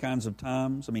in these kinds of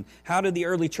times. I mean, how did the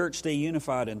early church stay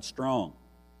unified and strong?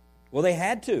 Well, they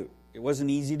had to. It wasn't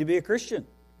easy to be a Christian.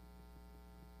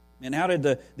 And how did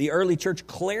the early church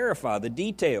clarify the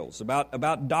details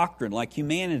about doctrine like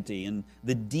humanity and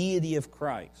the deity of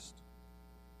Christ?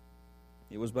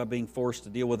 It was by being forced to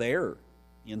deal with error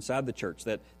inside the church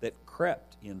that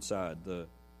crept inside the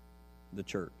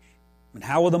church. And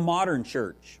how will the modern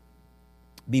church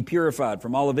be purified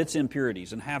from all of its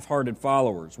impurities and half-hearted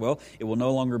followers? Well, it will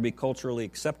no longer be culturally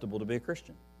acceptable to be a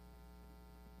Christian.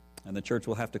 And the church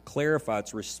will have to clarify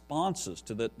its responses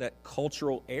to that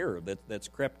cultural error that's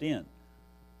crept in.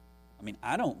 I mean,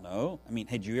 I don't know. I mean,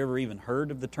 had you ever even heard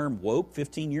of the term woke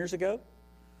 15 years ago?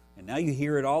 And now you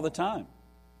hear it all the time.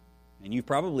 And you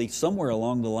probably somewhere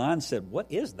along the line said, what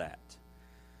is that?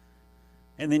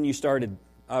 And then you started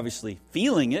obviously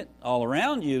feeling it all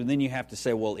around you, and then you have to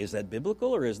say, well, is that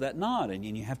biblical or is that not? And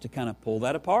you have to kind of pull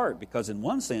that apart, because in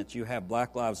one sense you have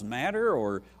Black Lives Matter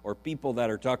or people that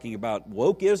are talking about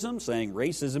wokeism, saying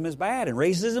racism is bad, and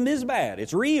racism is bad.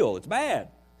 It's real. It's bad.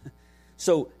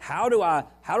 So how do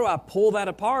I pull that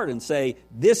apart and say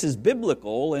this is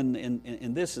biblical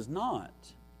and this is not?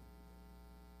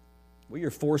 Well,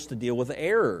 you're forced to deal with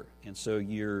error, and so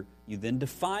you then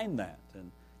define that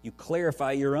and you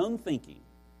clarify your own thinking.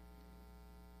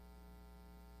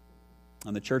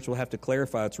 And the church will have to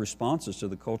clarify its responses to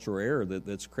the cultural error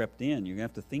that's crept in. You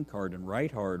have to think hard and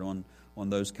write hard on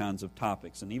those kinds of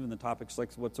topics, and even the topics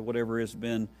like whatever has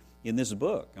been in this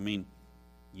book. I mean,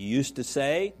 you used to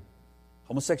say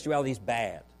homosexuality is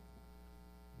bad.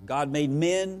 God made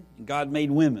men, God made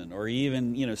women, or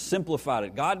even simplified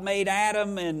it. God made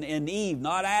Adam and Eve,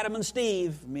 not Adam and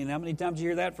Steve. I mean, how many times do you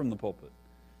hear that from the pulpit?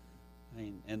 I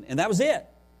mean, and that was it.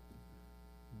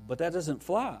 But that doesn't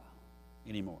fly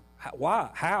anymore. Why?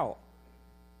 How?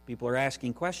 People are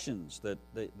asking questions that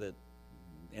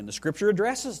and the Scripture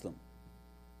addresses them.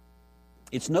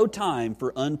 It's no time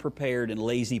for unprepared and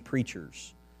lazy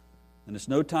preachers. And it's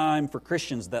no time for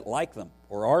Christians that like them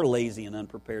or are lazy and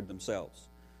unprepared themselves.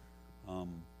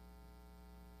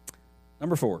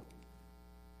 Number 4.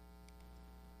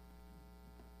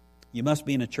 You must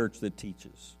be in a church that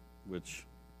teaches, which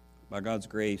by God's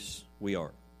grace we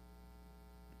are.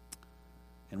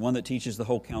 And one that teaches the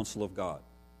whole counsel of God.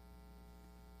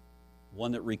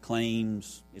 One that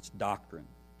reclaims its doctrine.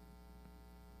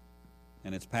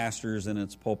 And its pastors and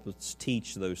its pulpits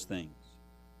teach those things.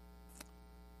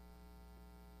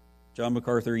 John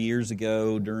MacArthur years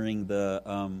ago during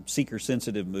the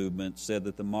seeker-sensitive movement said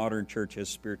that the modern church has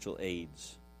spiritual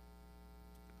AIDS.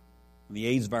 And the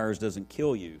AIDS virus doesn't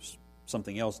kill you.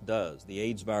 Something else does. The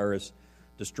AIDS virus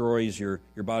destroys your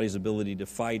body's ability to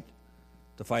fight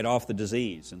off the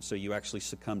disease, and so you actually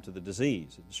succumb to the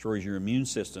disease. It destroys your immune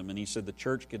system. And he said the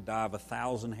church could die of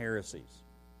 1,000 heresies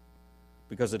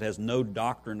because it has no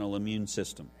doctrinal immune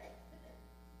system.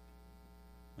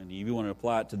 And if you want to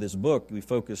apply it to this book, we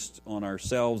focused on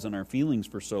ourselves and our feelings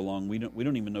for so long, we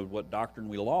don't even know what doctrine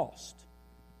we lost.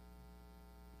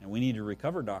 And we need to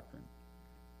recover doctrine.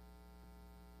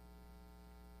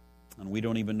 And we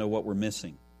don't even know what we're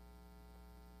missing.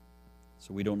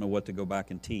 So we don't know what to go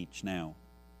back and teach now.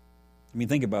 I mean,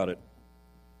 think about it.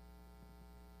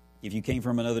 If you came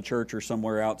from another church or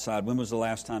somewhere outside, when was the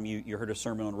last time you heard a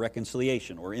sermon on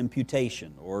reconciliation or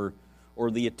imputation or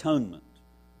the atonement?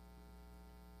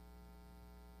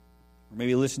 Or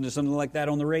maybe listen to something like that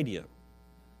on the radio.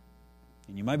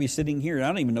 And you might be sitting here, and I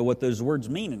don't even know what those words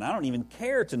mean, and I don't even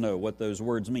care to know what those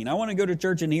words mean. I want to go to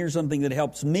church and hear something that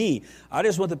helps me. I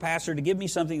just want the pastor to give me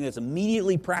something that's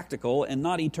immediately practical and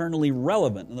not eternally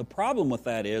relevant. And the problem with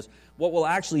that is, what will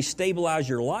actually stabilize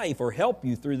your life or help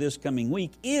you through this coming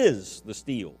week is the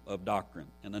steel of doctrine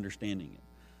and understanding it.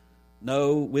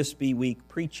 No wispy, weak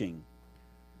preaching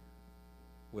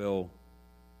will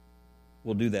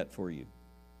do that for you.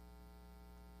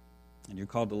 And you're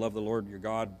called to love the Lord your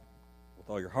God with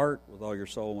all your heart, with all your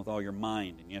soul, and with all your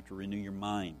mind. And you have to renew your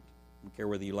mind. I don't care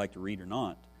whether you like to read or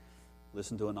not.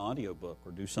 Listen to an audiobook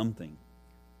or do something.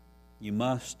 You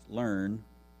must learn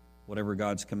whatever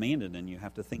God's commanded, and you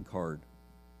have to think hard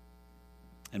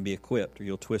and be equipped, or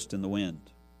you'll twist in the wind.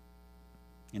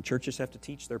 And churches have to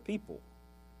teach their people.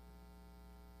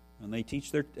 And they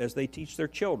teach as they teach their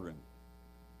children.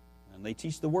 and they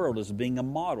teach the world as being a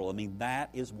model. I mean,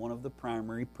 that is one of the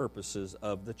primary purposes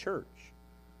of the church.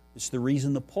 It's the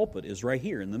reason the pulpit is right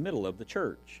here in the middle of the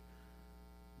church.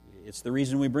 It's the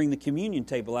reason we bring the communion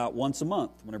table out once a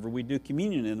month whenever we do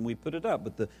communion and we put it up.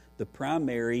 But the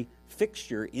primary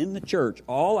fixture in the church,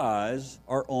 all eyes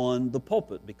are on the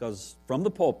pulpit, because from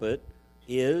the pulpit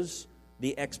is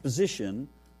the exposition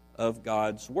of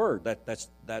God's Word. That's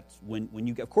when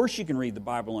you, of course you can read the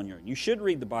Bible on your own. You should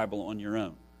read the Bible on your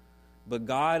own. But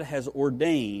God has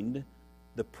ordained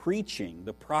the preaching,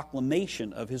 the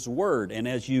proclamation of His Word. And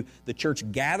as the church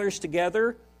gathers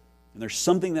together, and there's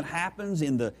something that happens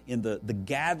in the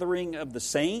gathering of the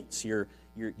saints, you're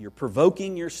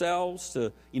provoking yourselves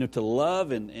to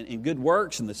love and good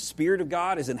works, and the Spirit of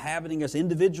God is inhabiting us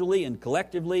individually and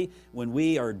collectively when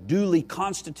we are duly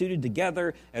constituted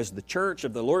together as the church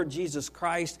of the Lord Jesus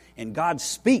Christ, and God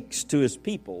speaks to His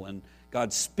people, and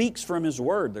God speaks from His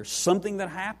Word. There's something that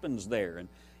happens there,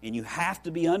 and you have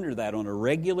to be under that on a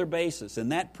regular basis.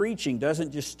 And that preaching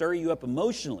doesn't just stir you up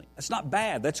emotionally. That's not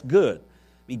bad. That's good.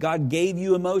 I mean, God gave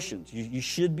you emotions. You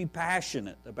should be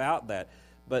passionate about that.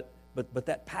 But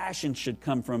that passion should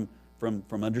come from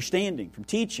understanding, from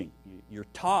teaching. You're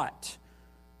taught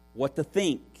what to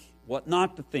think, what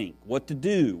not to think, what to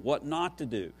do, what not to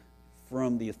do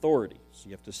from the authorities.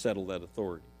 You have to settle that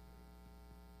authority.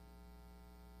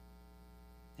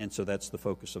 And so that's the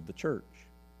focus of the church.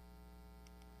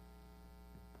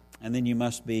 And then you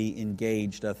must be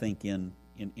engaged, I think, in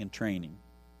training.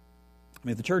 I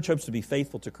mean, if the church hopes to be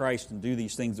faithful to Christ and do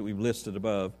these things that we've listed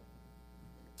above,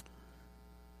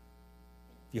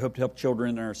 if you hope to help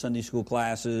children in our Sunday school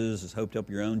classes, hope to help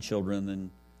your own children, then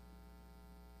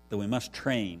we must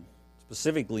train,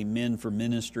 specifically men for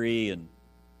ministry and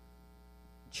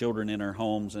children in our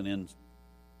homes and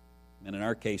in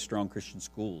our case, strong Christian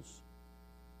schools.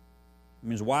 It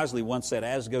means wisely once said,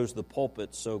 as goes the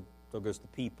pulpit, so goes the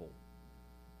people.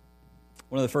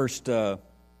 One of the first, I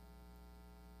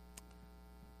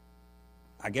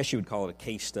guess you would call it a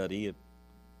case study,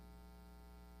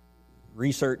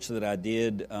 research that I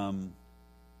did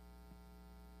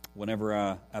whenever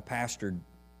I pastored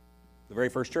the very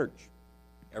first church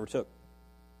I ever took.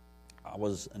 I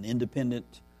was an independent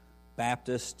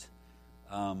Baptist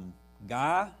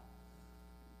guy,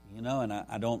 and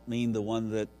I don't mean the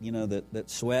one that that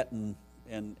sweat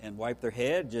and wipe their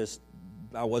head. Just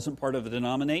I wasn't part of a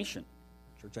denomination.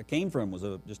 The church I came from was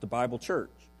just a Bible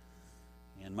church,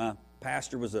 and my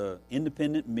pastor was an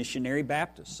independent missionary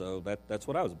Baptist. So that's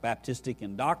what I was, Baptistic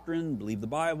in doctrine, believe the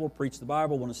Bible, preach the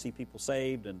Bible, want to see people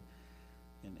saved and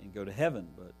go to heaven.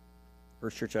 But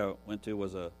first church I went to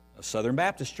was a Southern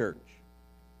Baptist church,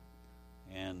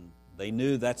 and they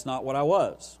knew that's not what I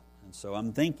was. And so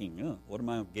I'm thinking, what am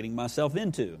I getting myself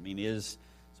into? I mean, so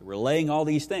we're laying all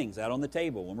these things out on the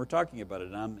table when we're talking about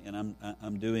it, and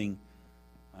I'm doing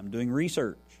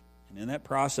research, and in that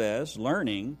process,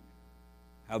 learning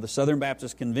how the Southern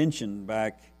Baptist Convention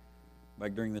back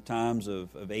during the times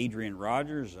of Adrian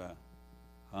Rogers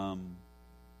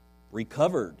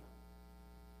recovered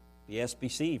the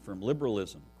SBC from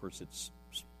liberalism. Of course, it's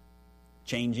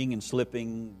changing and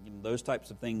slipping, those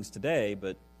types of things today,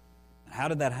 but how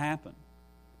did that happen?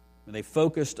 When they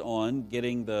focused on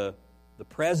getting the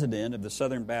president of the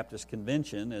Southern Baptist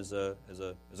Convention as a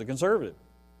conservative,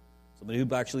 somebody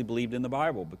who actually believed in the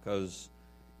Bible, because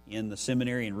in the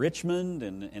seminary in Richmond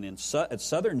and at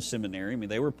Southern Seminary, I mean,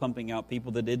 they were pumping out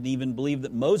people that didn't even believe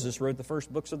that Moses wrote the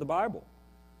first books of the Bible.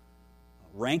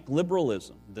 Rank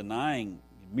liberalism, denying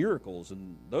miracles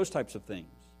and those types of things.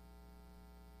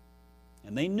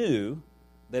 And they knew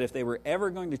that if they were ever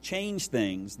going to change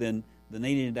things, then they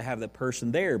needed to have that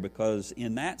person there, because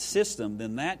in that system,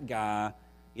 then that guy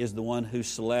is the one who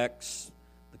selects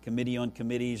the committee on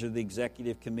committees or the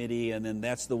executive committee, and then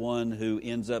that's the one who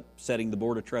ends up setting the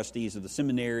board of trustees of the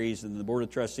seminaries, and the board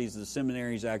of trustees of the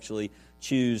seminaries actually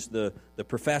choose the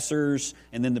professors,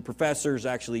 and then the professors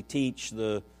actually teach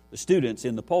the students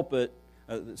in the pulpit,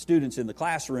 the students in the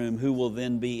classroom, who will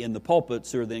then be in the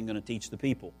pulpits, who are then going to teach the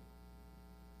people.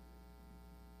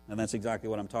 And that's exactly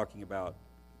what I'm talking about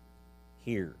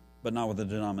here, but not with a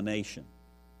denomination.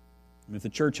 And if the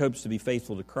church hopes to be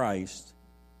faithful to Christ,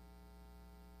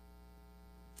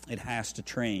 it has to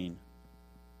train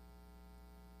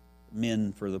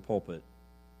men for the pulpit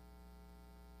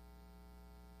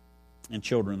and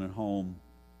children at home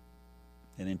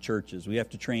and in churches. We have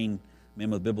to train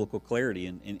men with biblical clarity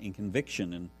and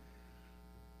conviction. And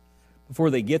before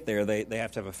they get there, they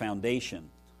have to have a foundation,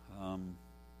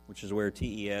 which is where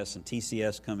TES and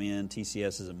TCS come in.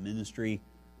 TCS is a ministry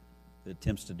that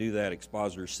attempts to do that.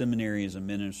 Expositor Seminary is a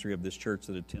ministry of this church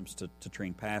that attempts to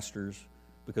train pastors.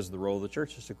 because the role of the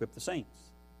church is to equip the saints.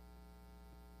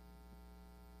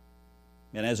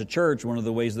 And as a church, one of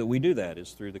the ways that we do that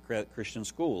is through the Christian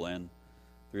school and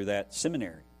through that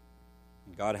seminary.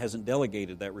 And God hasn't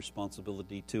delegated that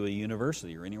responsibility to a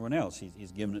university or anyone else.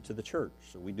 He's given it to the church.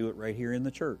 So we do it right here in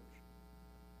the church.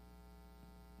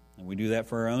 And we do that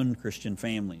for our own Christian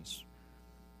families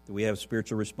that we have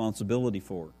spiritual responsibility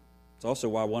for. It's also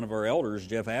why one of our elders,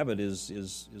 Jeff Abbott,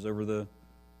 is over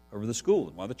the school,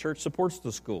 and why the church supports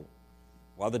the school,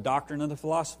 why the doctrine and the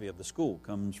philosophy of the school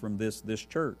comes from this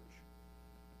church.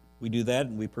 We do that,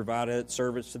 and we provide a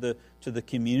service to the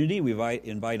community. We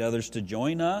invite others to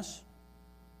join us,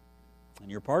 and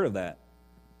you're part of that.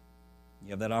 You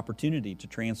have that opportunity to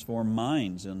transform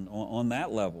minds and on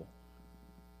that level,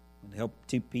 and help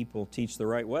people teach the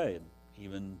right way, and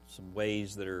even some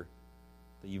ways that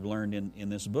you've learned in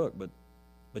this book.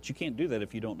 But you can't do that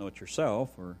if you don't know it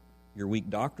yourself, or you're weak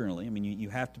doctrinally. I mean, you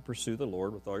have to pursue the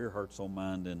Lord with all your heart, soul,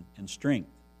 mind, and strength.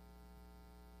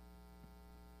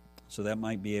 So you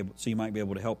might be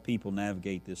able to help people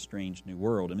navigate this strange new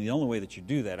world. I mean, the only way that you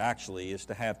do that actually is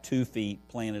to have 2 feet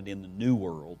planted in the new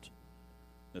world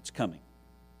that's coming.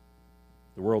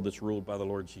 The world that's ruled by the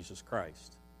Lord Jesus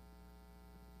Christ,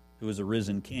 who is a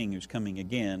risen King who's coming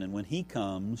again. And when He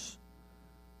comes,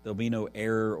 there'll be no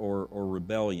error or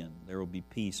rebellion. There will be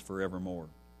peace forevermore.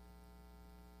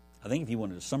 I think if you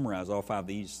wanted to summarize all 5 of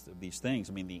these things,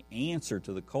 I mean, the answer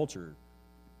to the culture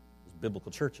is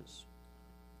biblical churches.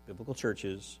 Biblical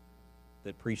churches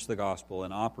that preach the gospel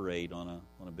and operate on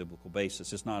a biblical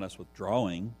basis. It's not us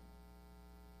withdrawing.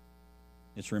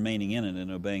 It's remaining in it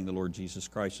and obeying the Lord Jesus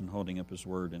Christ and holding up His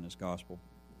word and His gospel.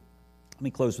 Let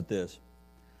me close with this.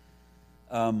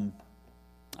 I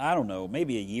don't know,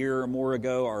 maybe a year or more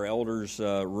ago, our elders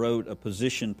wrote a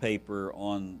position paper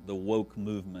on the woke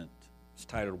movement. It's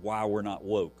titled, "Why We're Not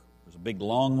Woke." It was a big,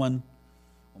 long one,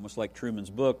 almost like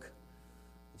Truman's book.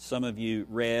 Some of you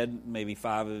read, maybe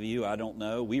 5 of you, I don't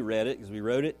know. We read it because we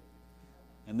wrote it.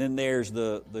 And then there's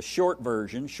the shorter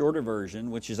version,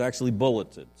 which is actually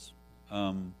bulleted. It's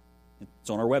on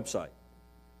our website.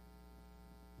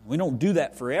 We don't do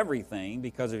that for everything,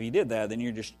 because if you did that, then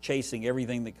you're just chasing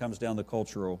everything that comes down the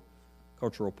cultural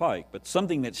pike. But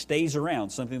something that stays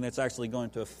around, something that's actually going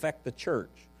to affect the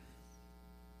church,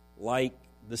 like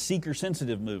the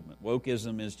seeker-sensitive movement.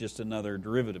 Wokeism is just another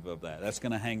derivative of that. That's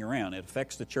going to hang around. It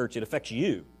affects the church. It affects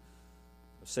you.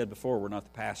 I've said before, we're not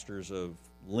the pastors of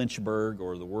Lynchburg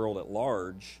or the world at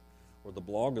large or the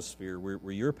blogosphere.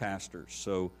 We're your pastors.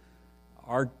 So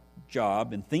our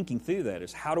job in thinking through that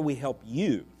is, how do we help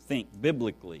you think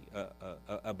biblically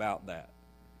about that?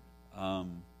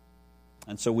 And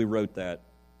so we wrote that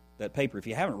paper. If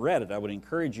you haven't read it, I would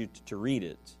encourage you to read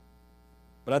it.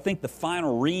 But I think the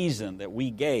final reason that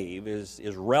we gave is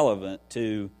relevant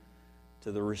to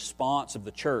the response of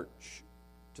the church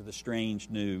to the strange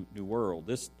new world.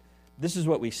 This is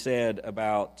what we said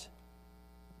about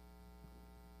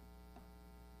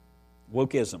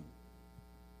wokeism.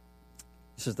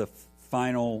 This is the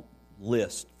final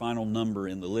number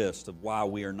in the list of why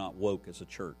we are not woke as a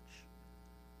church.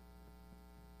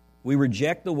 We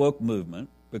reject the woke movement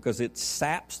because it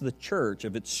saps the church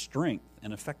of its strength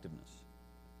and effectiveness.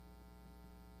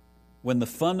 When the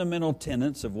fundamental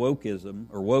tenets of wokeism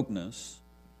or wokeness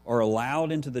are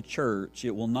allowed into the church,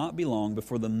 it will not be long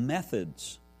before the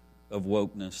methods of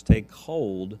wokeness take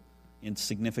hold in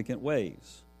significant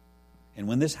ways. And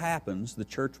when this happens, the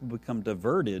church will become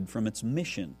diverted from its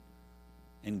mission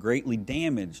and greatly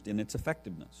damaged in its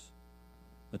effectiveness.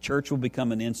 The church will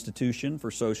become an institution for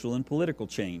social and political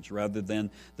change rather than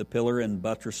the pillar and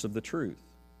buttress of the truth.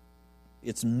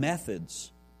 Its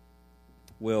methods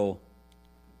will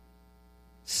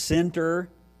center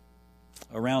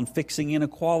around fixing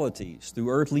inequalities through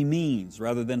earthly means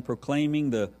rather than proclaiming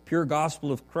the pure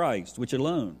gospel of Christ, which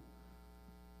alone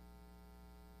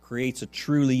creates a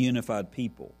truly unified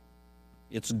people.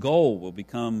 Its goal will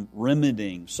become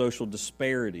remedying social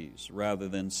disparities rather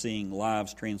than seeing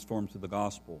lives transformed through the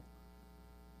gospel.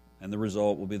 And the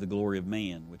result will be the glory of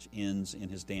man, which ends in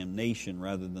his damnation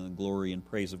rather than the glory and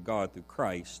praise of God through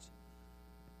Christ,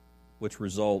 which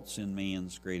results in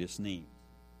man's greatest need.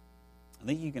 I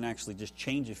think you can actually just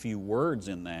change a few words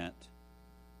in that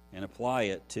and apply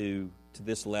it to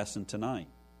this lesson tonight.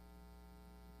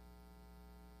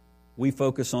 When we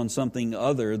focus on something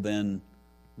other than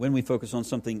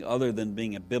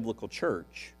being a biblical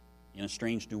church in a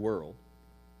strange new world,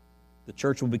 the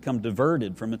church will become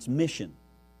diverted from its mission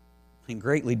and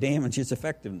greatly damage its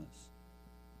effectiveness.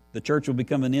 The church will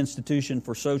become an institution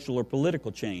for social or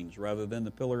political change rather than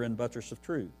the pillar and buttress of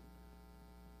truth.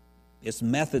 Its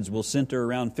methods will center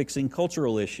around fixing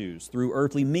cultural issues through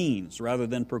earthly means rather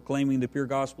than proclaiming the pure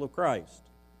gospel of Christ,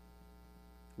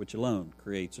 which alone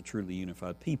creates a truly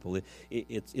unified people.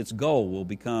 Its goal will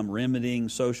become remedying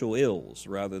social ills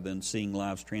rather than seeing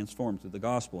lives transformed through the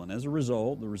gospel. And as a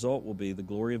result, the result will be the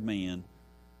glory of man,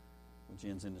 which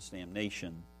ends in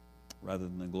damnation, rather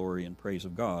than the glory and praise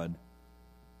of God,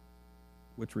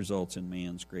 which results in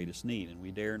man's greatest need. And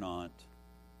we dare not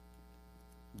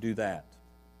do that.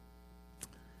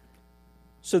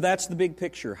 So that's the big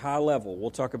picture, high level.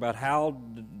 We'll talk about how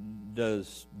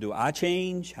do I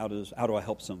change, how do I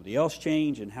help somebody else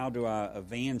change, and how do I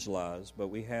evangelize. But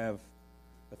we have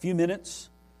a few minutes.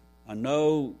 I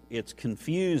know it's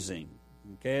confusing.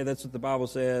 Okay, that's what the Bible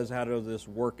says. How does this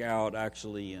work out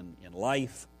actually in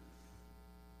life?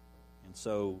 And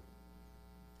so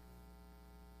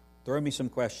throw me some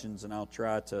questions, and I'll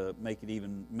try to make you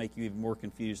even more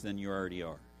confused than you already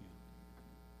are.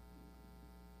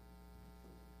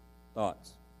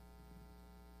 Thoughts?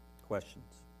 Questions?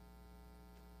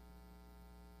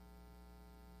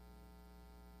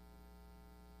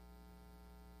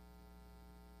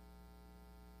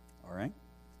 All right.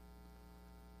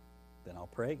 Then I'll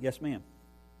pray. Yes, ma'am.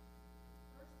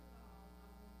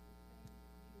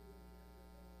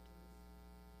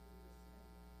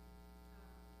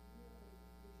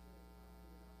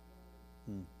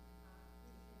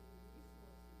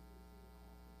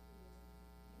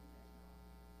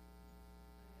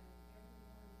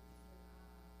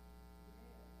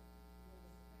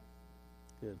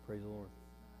 Good. Praise the Lord.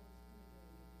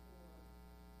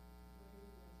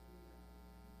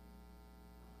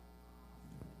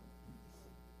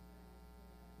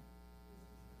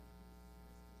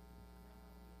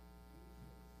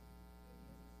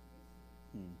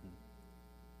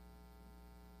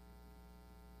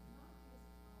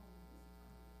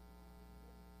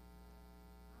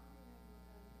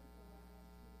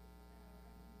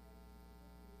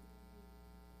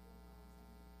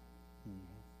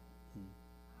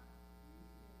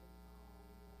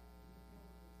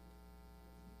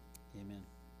 Amen.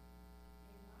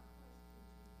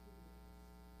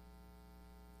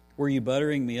 Were you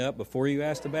buttering me up before you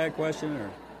asked a bad question, or?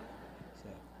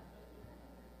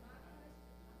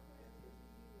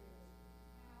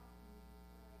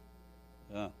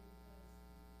 Yeah.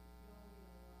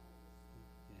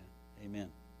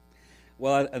 Amen.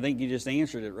 Well, I think you just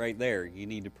answered it right there. You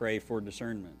need to pray for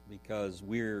discernment because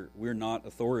we're not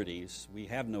authorities. We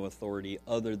have no authority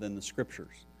other than the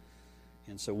Scriptures.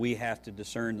 And so we have to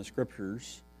discern the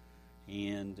Scriptures.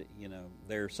 And,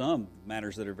 there are some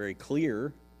matters that are very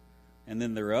clear. And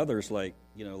then there are others like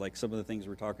some of the things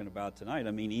we're talking about tonight.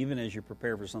 I mean, even as you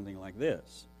prepare for something like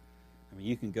this,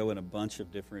 you can go in a bunch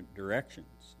of different directions.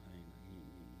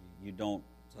 You don't,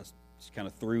 I just kind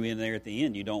of threw in there at the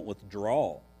end, you don't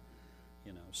withdraw.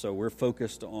 So we're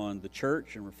focused on the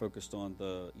church and we're focused on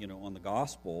the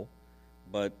gospel,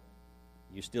 but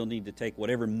you still need to take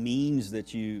whatever means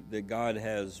that God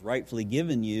has rightfully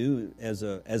given you as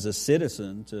a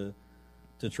citizen to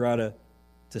try to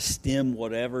stem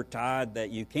whatever tide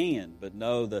that you can. But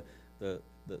no, the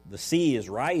sea is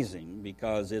rising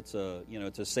because it's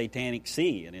a satanic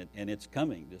sea and it's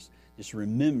coming. Just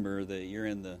remember that you're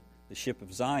in the ship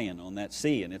of Zion on that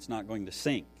sea, and it's not going to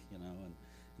sink. And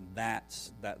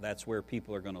that's where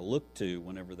people are going to look to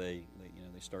whenever they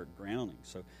start drowning.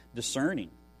 So discerning,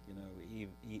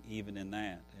 even in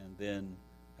that, and then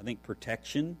I think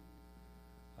protection,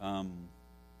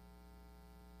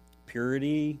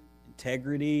 purity,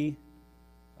 integrity,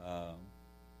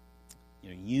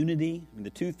 unity. The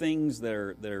two things that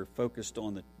are focused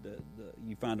on the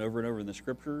you find over and over in the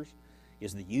Scriptures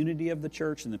is the unity of the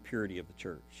church and the purity of the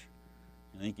church.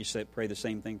 I think you pray the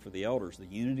same thing for the elders, the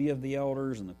unity of the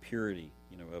elders and the purity,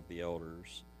 of the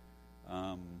elders.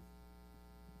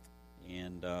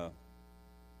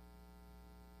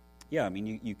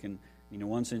 You can, in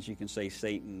one sense you can say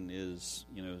Satan is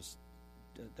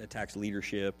attacks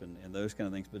leadership and those kind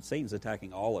of things, but Satan's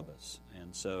attacking all of us.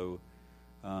 And so,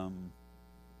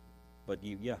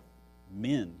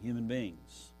 men, human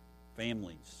beings,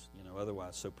 families,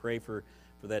 otherwise. So pray for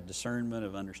that discernment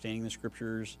of understanding the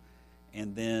Scriptures.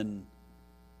 And then,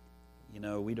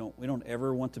 we don't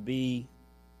ever want to be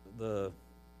the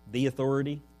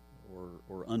authority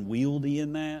or unwieldy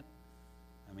in that.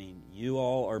 You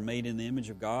all are made in the image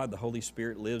of God. The Holy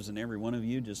Spirit lives in every one of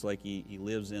you, just like He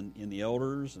lives in the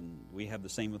elders, and we have the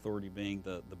same authority being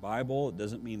the Bible. It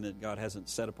doesn't mean that God hasn't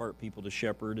set apart people to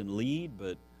shepherd and lead,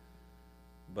 but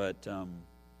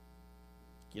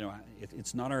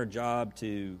it's not our job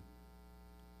to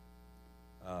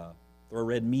throw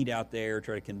red meat out there,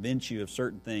 try to convince you of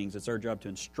certain things. It's our job to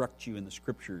instruct you in the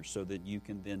Scriptures so that you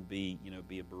can then be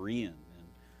a Berean,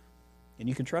 and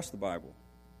you can trust the Bible.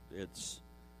 It's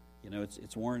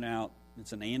worn out.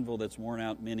 It's an anvil that's worn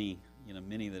out many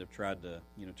that have tried to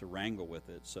wrangle with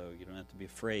it. So you don't have to be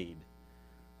afraid.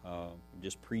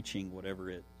 Just preaching whatever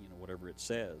it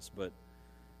says. But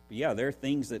yeah, there are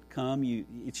things that come.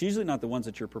 It's usually not the ones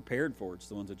that you're prepared for. It's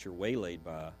the ones that you're waylaid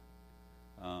by.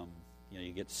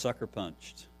 You get sucker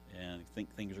punched and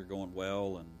think things are going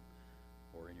well,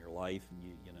 or in your life, and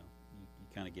you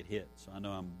kind of get hit. So I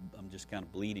know I'm just kind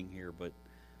of bleeding here, but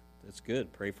that's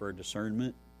good. Pray for our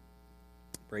discernment.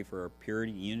 Pray for our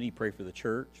purity, unity. Pray for the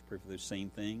church. Pray for those same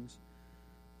things.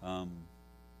 The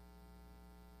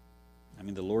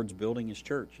Lord's building His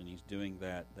church, and He's doing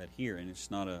that here. And it's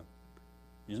not a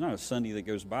Sunday that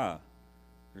goes by.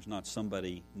 There's not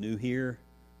somebody new here.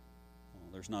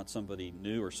 There's not somebody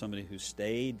new or somebody who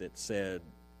stayed that said,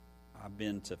 I've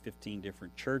been to 15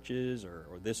 different churches, or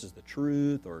this is the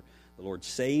truth, or the Lord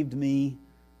saved me,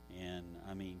 and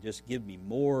just give me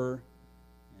more.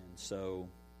 And so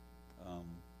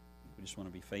we just want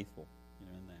to be faithful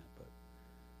in that. But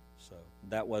so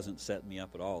that wasn't setting me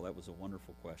up at all. That was a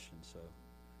wonderful question. So I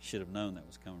should have known that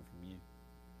was coming from you.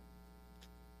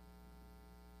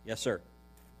 Yes, sir.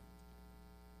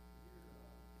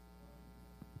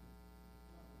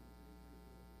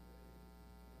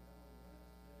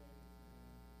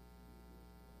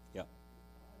 Yeah.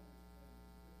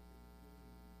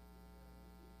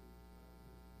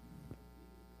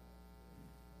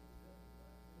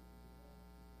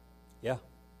 Yeah.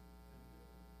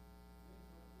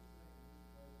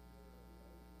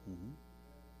 Mm-hmm.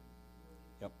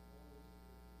 Yep.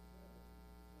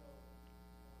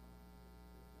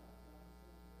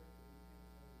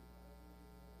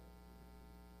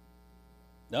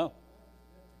 No.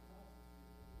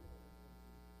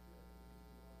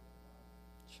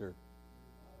 Sure.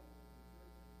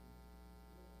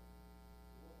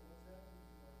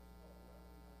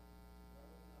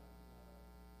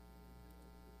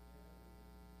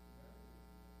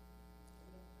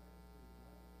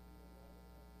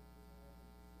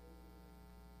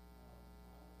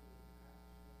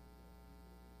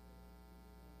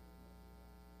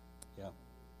 Yeah.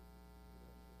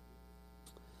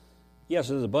 Yes,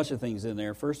 there's a bunch of things in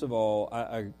there. First of all,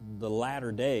 the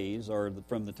latter days are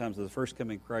from the times of the first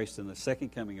coming of Christ and the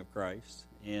second coming of Christ.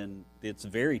 And it's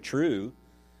very true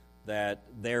that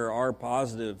there are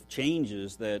positive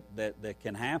changes that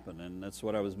can happen. And that's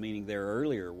what I was meaning there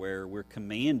earlier, where we're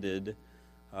commanded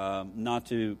not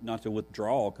to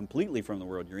withdraw completely from the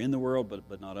world. You're in the world,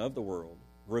 but not of the world.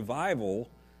 Revival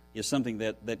is something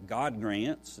that God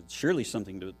grants. It's surely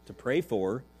something to pray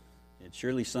for. It's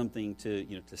surely something to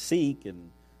seek.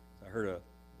 And I heard an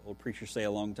old preacher say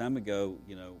a long time ago,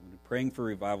 when praying for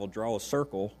revival, draw a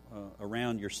circle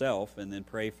around yourself, and then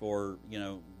pray for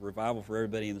revival for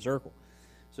everybody in the circle.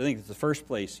 So I think it's the first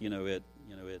place that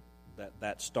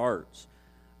starts.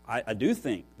 I do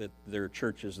think that there are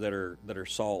churches that are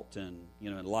salt and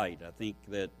and light. I think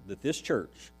that this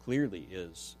church clearly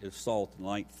is salt and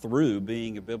light through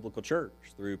being a biblical church,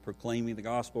 through proclaiming the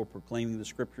gospel, proclaiming the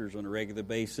Scriptures on a regular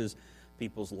basis,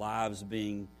 people's lives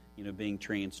being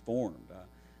transformed.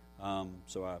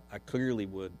 So I clearly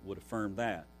would affirm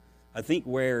that. I think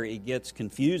where it gets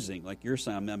confusing, like you're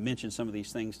saying, I mentioned some of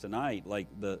these things tonight, like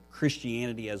the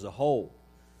Christianity as a whole.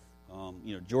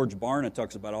 George Barna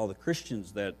talks about all the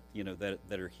Christians that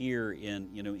are here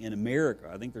in America.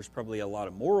 I think there's probably a lot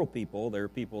of moral people. There are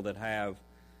people that have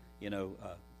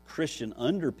Christian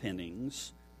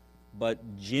underpinnings, but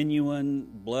genuine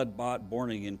blood-bought,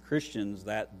 born-again Christians,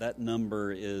 that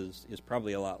number is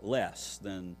probably a lot less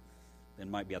than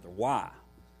might be out there. Why?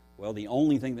 Well, the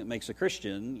only thing that makes a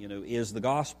Christian is the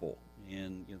gospel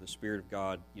and the Spirit of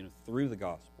God through the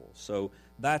gospel. So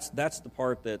that's the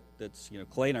part that's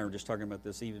Clay and I were just talking about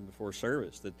this even before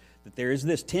service, that there is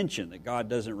this tension that God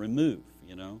doesn't remove.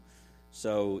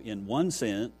 So in one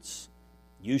sense,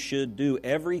 you should do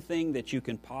everything that you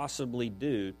can possibly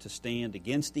do to stand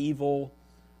against evil,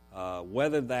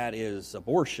 whether that is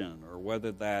abortion or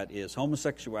whether that is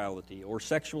homosexuality or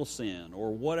sexual sin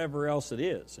or whatever else it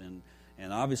is. And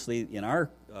obviously in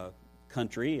our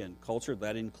country and culture,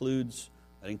 that includes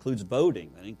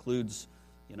voting, that includes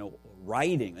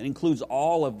writing, that includes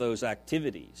all of those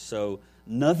activities. So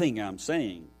nothing I'm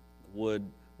saying would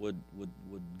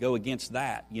go against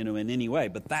that, in any way.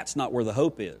 But that's not where the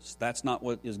hope is. That's not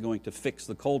what is going to fix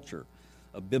the culture.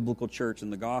 A biblical church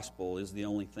and the gospel is the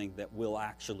only thing that will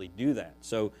actually do that.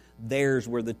 So there's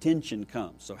where the tension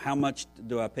comes. So how much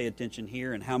do I pay attention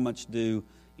here, and how much do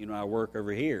I work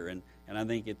over here? And And I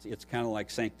think it's kind of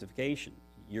like sanctification.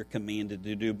 You're commanded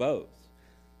to do both.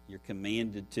 You're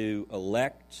commanded to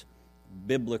elect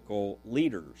biblical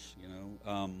leaders,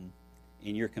 and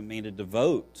you're commanded to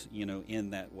vote,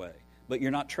 in that way. But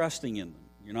you're not trusting in them.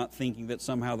 You're not thinking that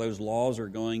somehow those laws are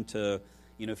going to,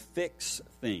 fix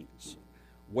things.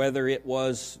 Whether it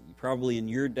was probably in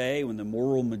your day when the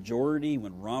moral majority,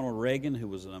 when Ronald Reagan, who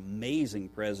was an amazing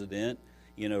president,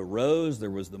 rose,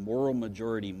 there was the moral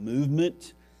majority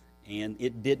movement, and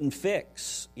it didn't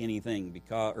fix anything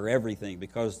or everything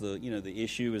because the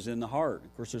issue is in the heart.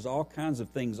 Of course, there's all kinds of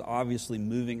things obviously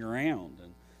moving around,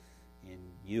 and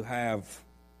you have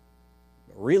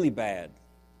really bad,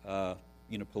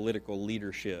 political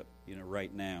leadership,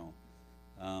 right now.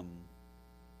 I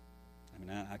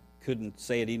couldn't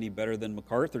say it any better than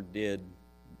MacArthur did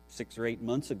 6 or 8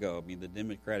 months ago. The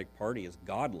Democratic Party is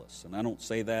godless, and I don't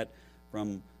say that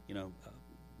from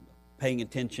paying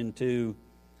attention to.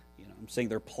 I'm saying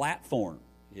their platform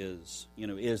is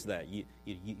that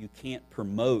you can't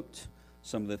promote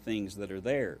some of the things that are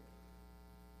there,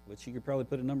 which you could probably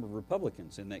put a number of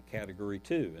Republicans in that category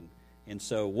too. And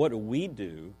so what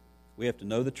do? We have to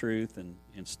know the truth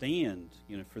and stand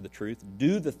for the truth.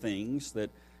 Do the things that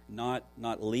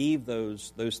not leave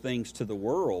those things to the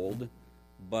world,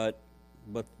 but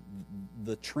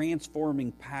the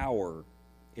transforming power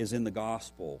is in the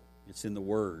gospel. It's in the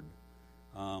Word.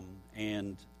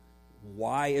 And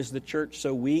why is the church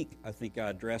so weak? I think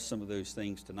I addressed some of those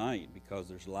things tonight because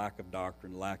there's lack of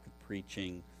doctrine, lack of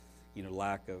preaching,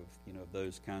 lack of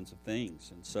those kinds of things.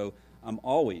 And so I'm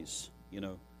always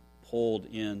pulled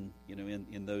in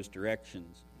those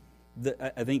directions.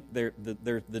 I think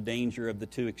there's the danger of the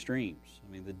two extremes.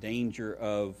 The danger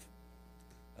of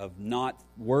not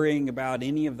worrying about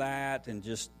any of that and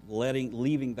just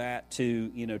leaving that to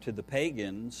the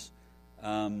pagans.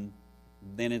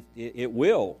 Then it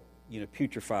will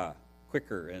putrefy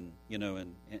quicker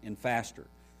and faster.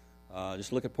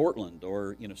 Just look at Portland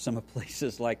or some of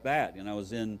places like that. I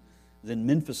was in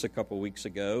Memphis a couple of weeks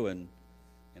ago, and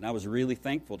I was really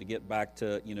thankful to get back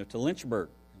to to Lynchburg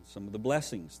and some of the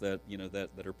blessings that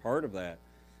that are part of that.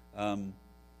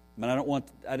 But I don't want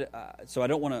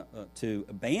to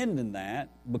abandon that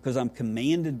because I'm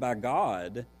commanded by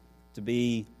God to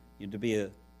be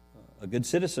a good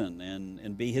citizen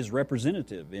and be His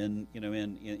representative in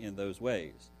those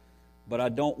ways. But I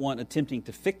don't want attempting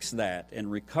to fix that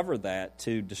and recover that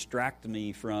to distract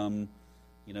me from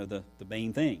the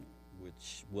main thing,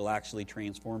 which will actually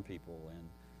transform people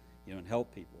and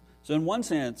help people. So in one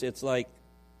sense, it's like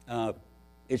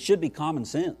it should be common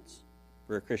sense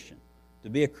for a Christian to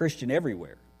be a Christian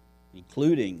everywhere,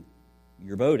 including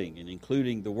your voting and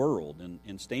including the world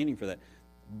and standing for that.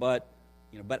 But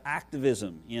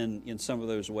activism in some of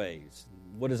those ways.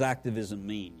 What does activism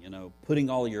mean? Putting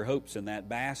all your hopes in that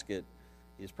basket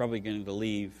is probably going to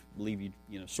leave you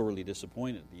sorely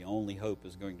disappointed. The only hope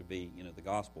is going to be the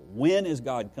gospel. When is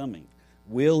God coming?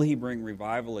 Will He bring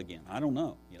revival again? I don't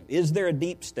know. Is there a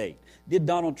deep state? Did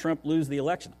Donald Trump lose the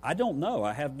election? I don't know.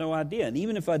 I have no idea. And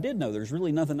even if I did know, there's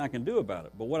really nothing I can do about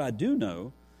it. But what I do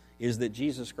know is that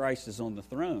Jesus Christ is on the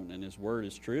throne, and His word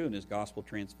is true, and His gospel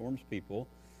transforms people.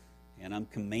 And I'm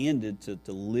commanded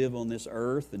to live on this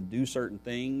earth and do certain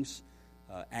things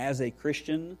as a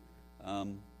Christian,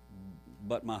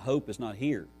 but my hope is not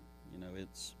here.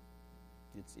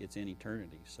 It's in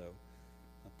eternity. So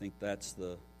I think that's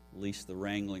at least the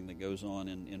wrangling that goes on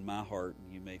in my heart,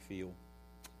 and you may feel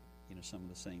some of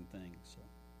the same things. So.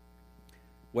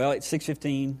 Well, it's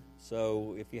 6:15,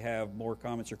 so if you have more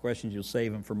comments or questions, you'll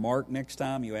save them for Mark next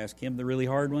time. You ask him the really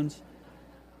hard ones,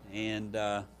 and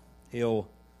let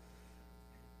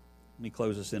me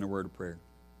close us in a word of prayer.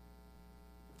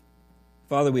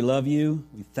 Father, we love You.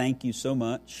 We thank You so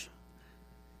much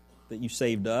that You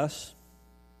saved us.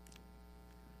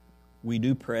 We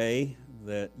do pray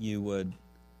that You would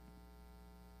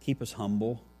keep us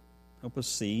humble, help us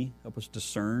see, help us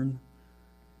discern.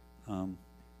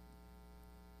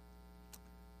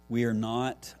 We are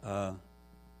not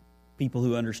people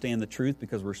who understand the truth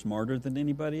because we're smarter than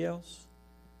anybody else.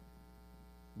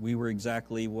 We were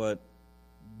exactly what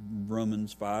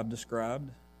Romans 5 described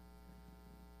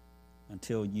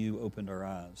until You opened our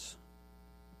eyes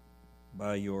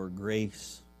by Your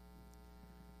grace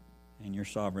and Your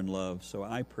sovereign love. So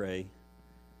I pray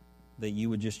that You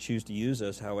would just choose to use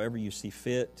us however You see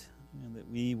fit, and that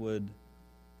we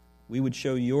would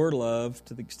show Your love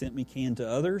to the extent we can to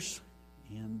others,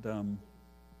 and to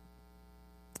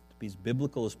be as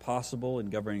biblical as possible in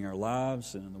governing our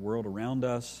lives and in the world around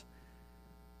us.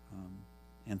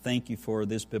 And thank You for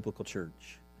this biblical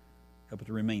church. Help it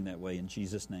to remain that way in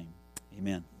Jesus' name.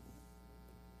 Amen.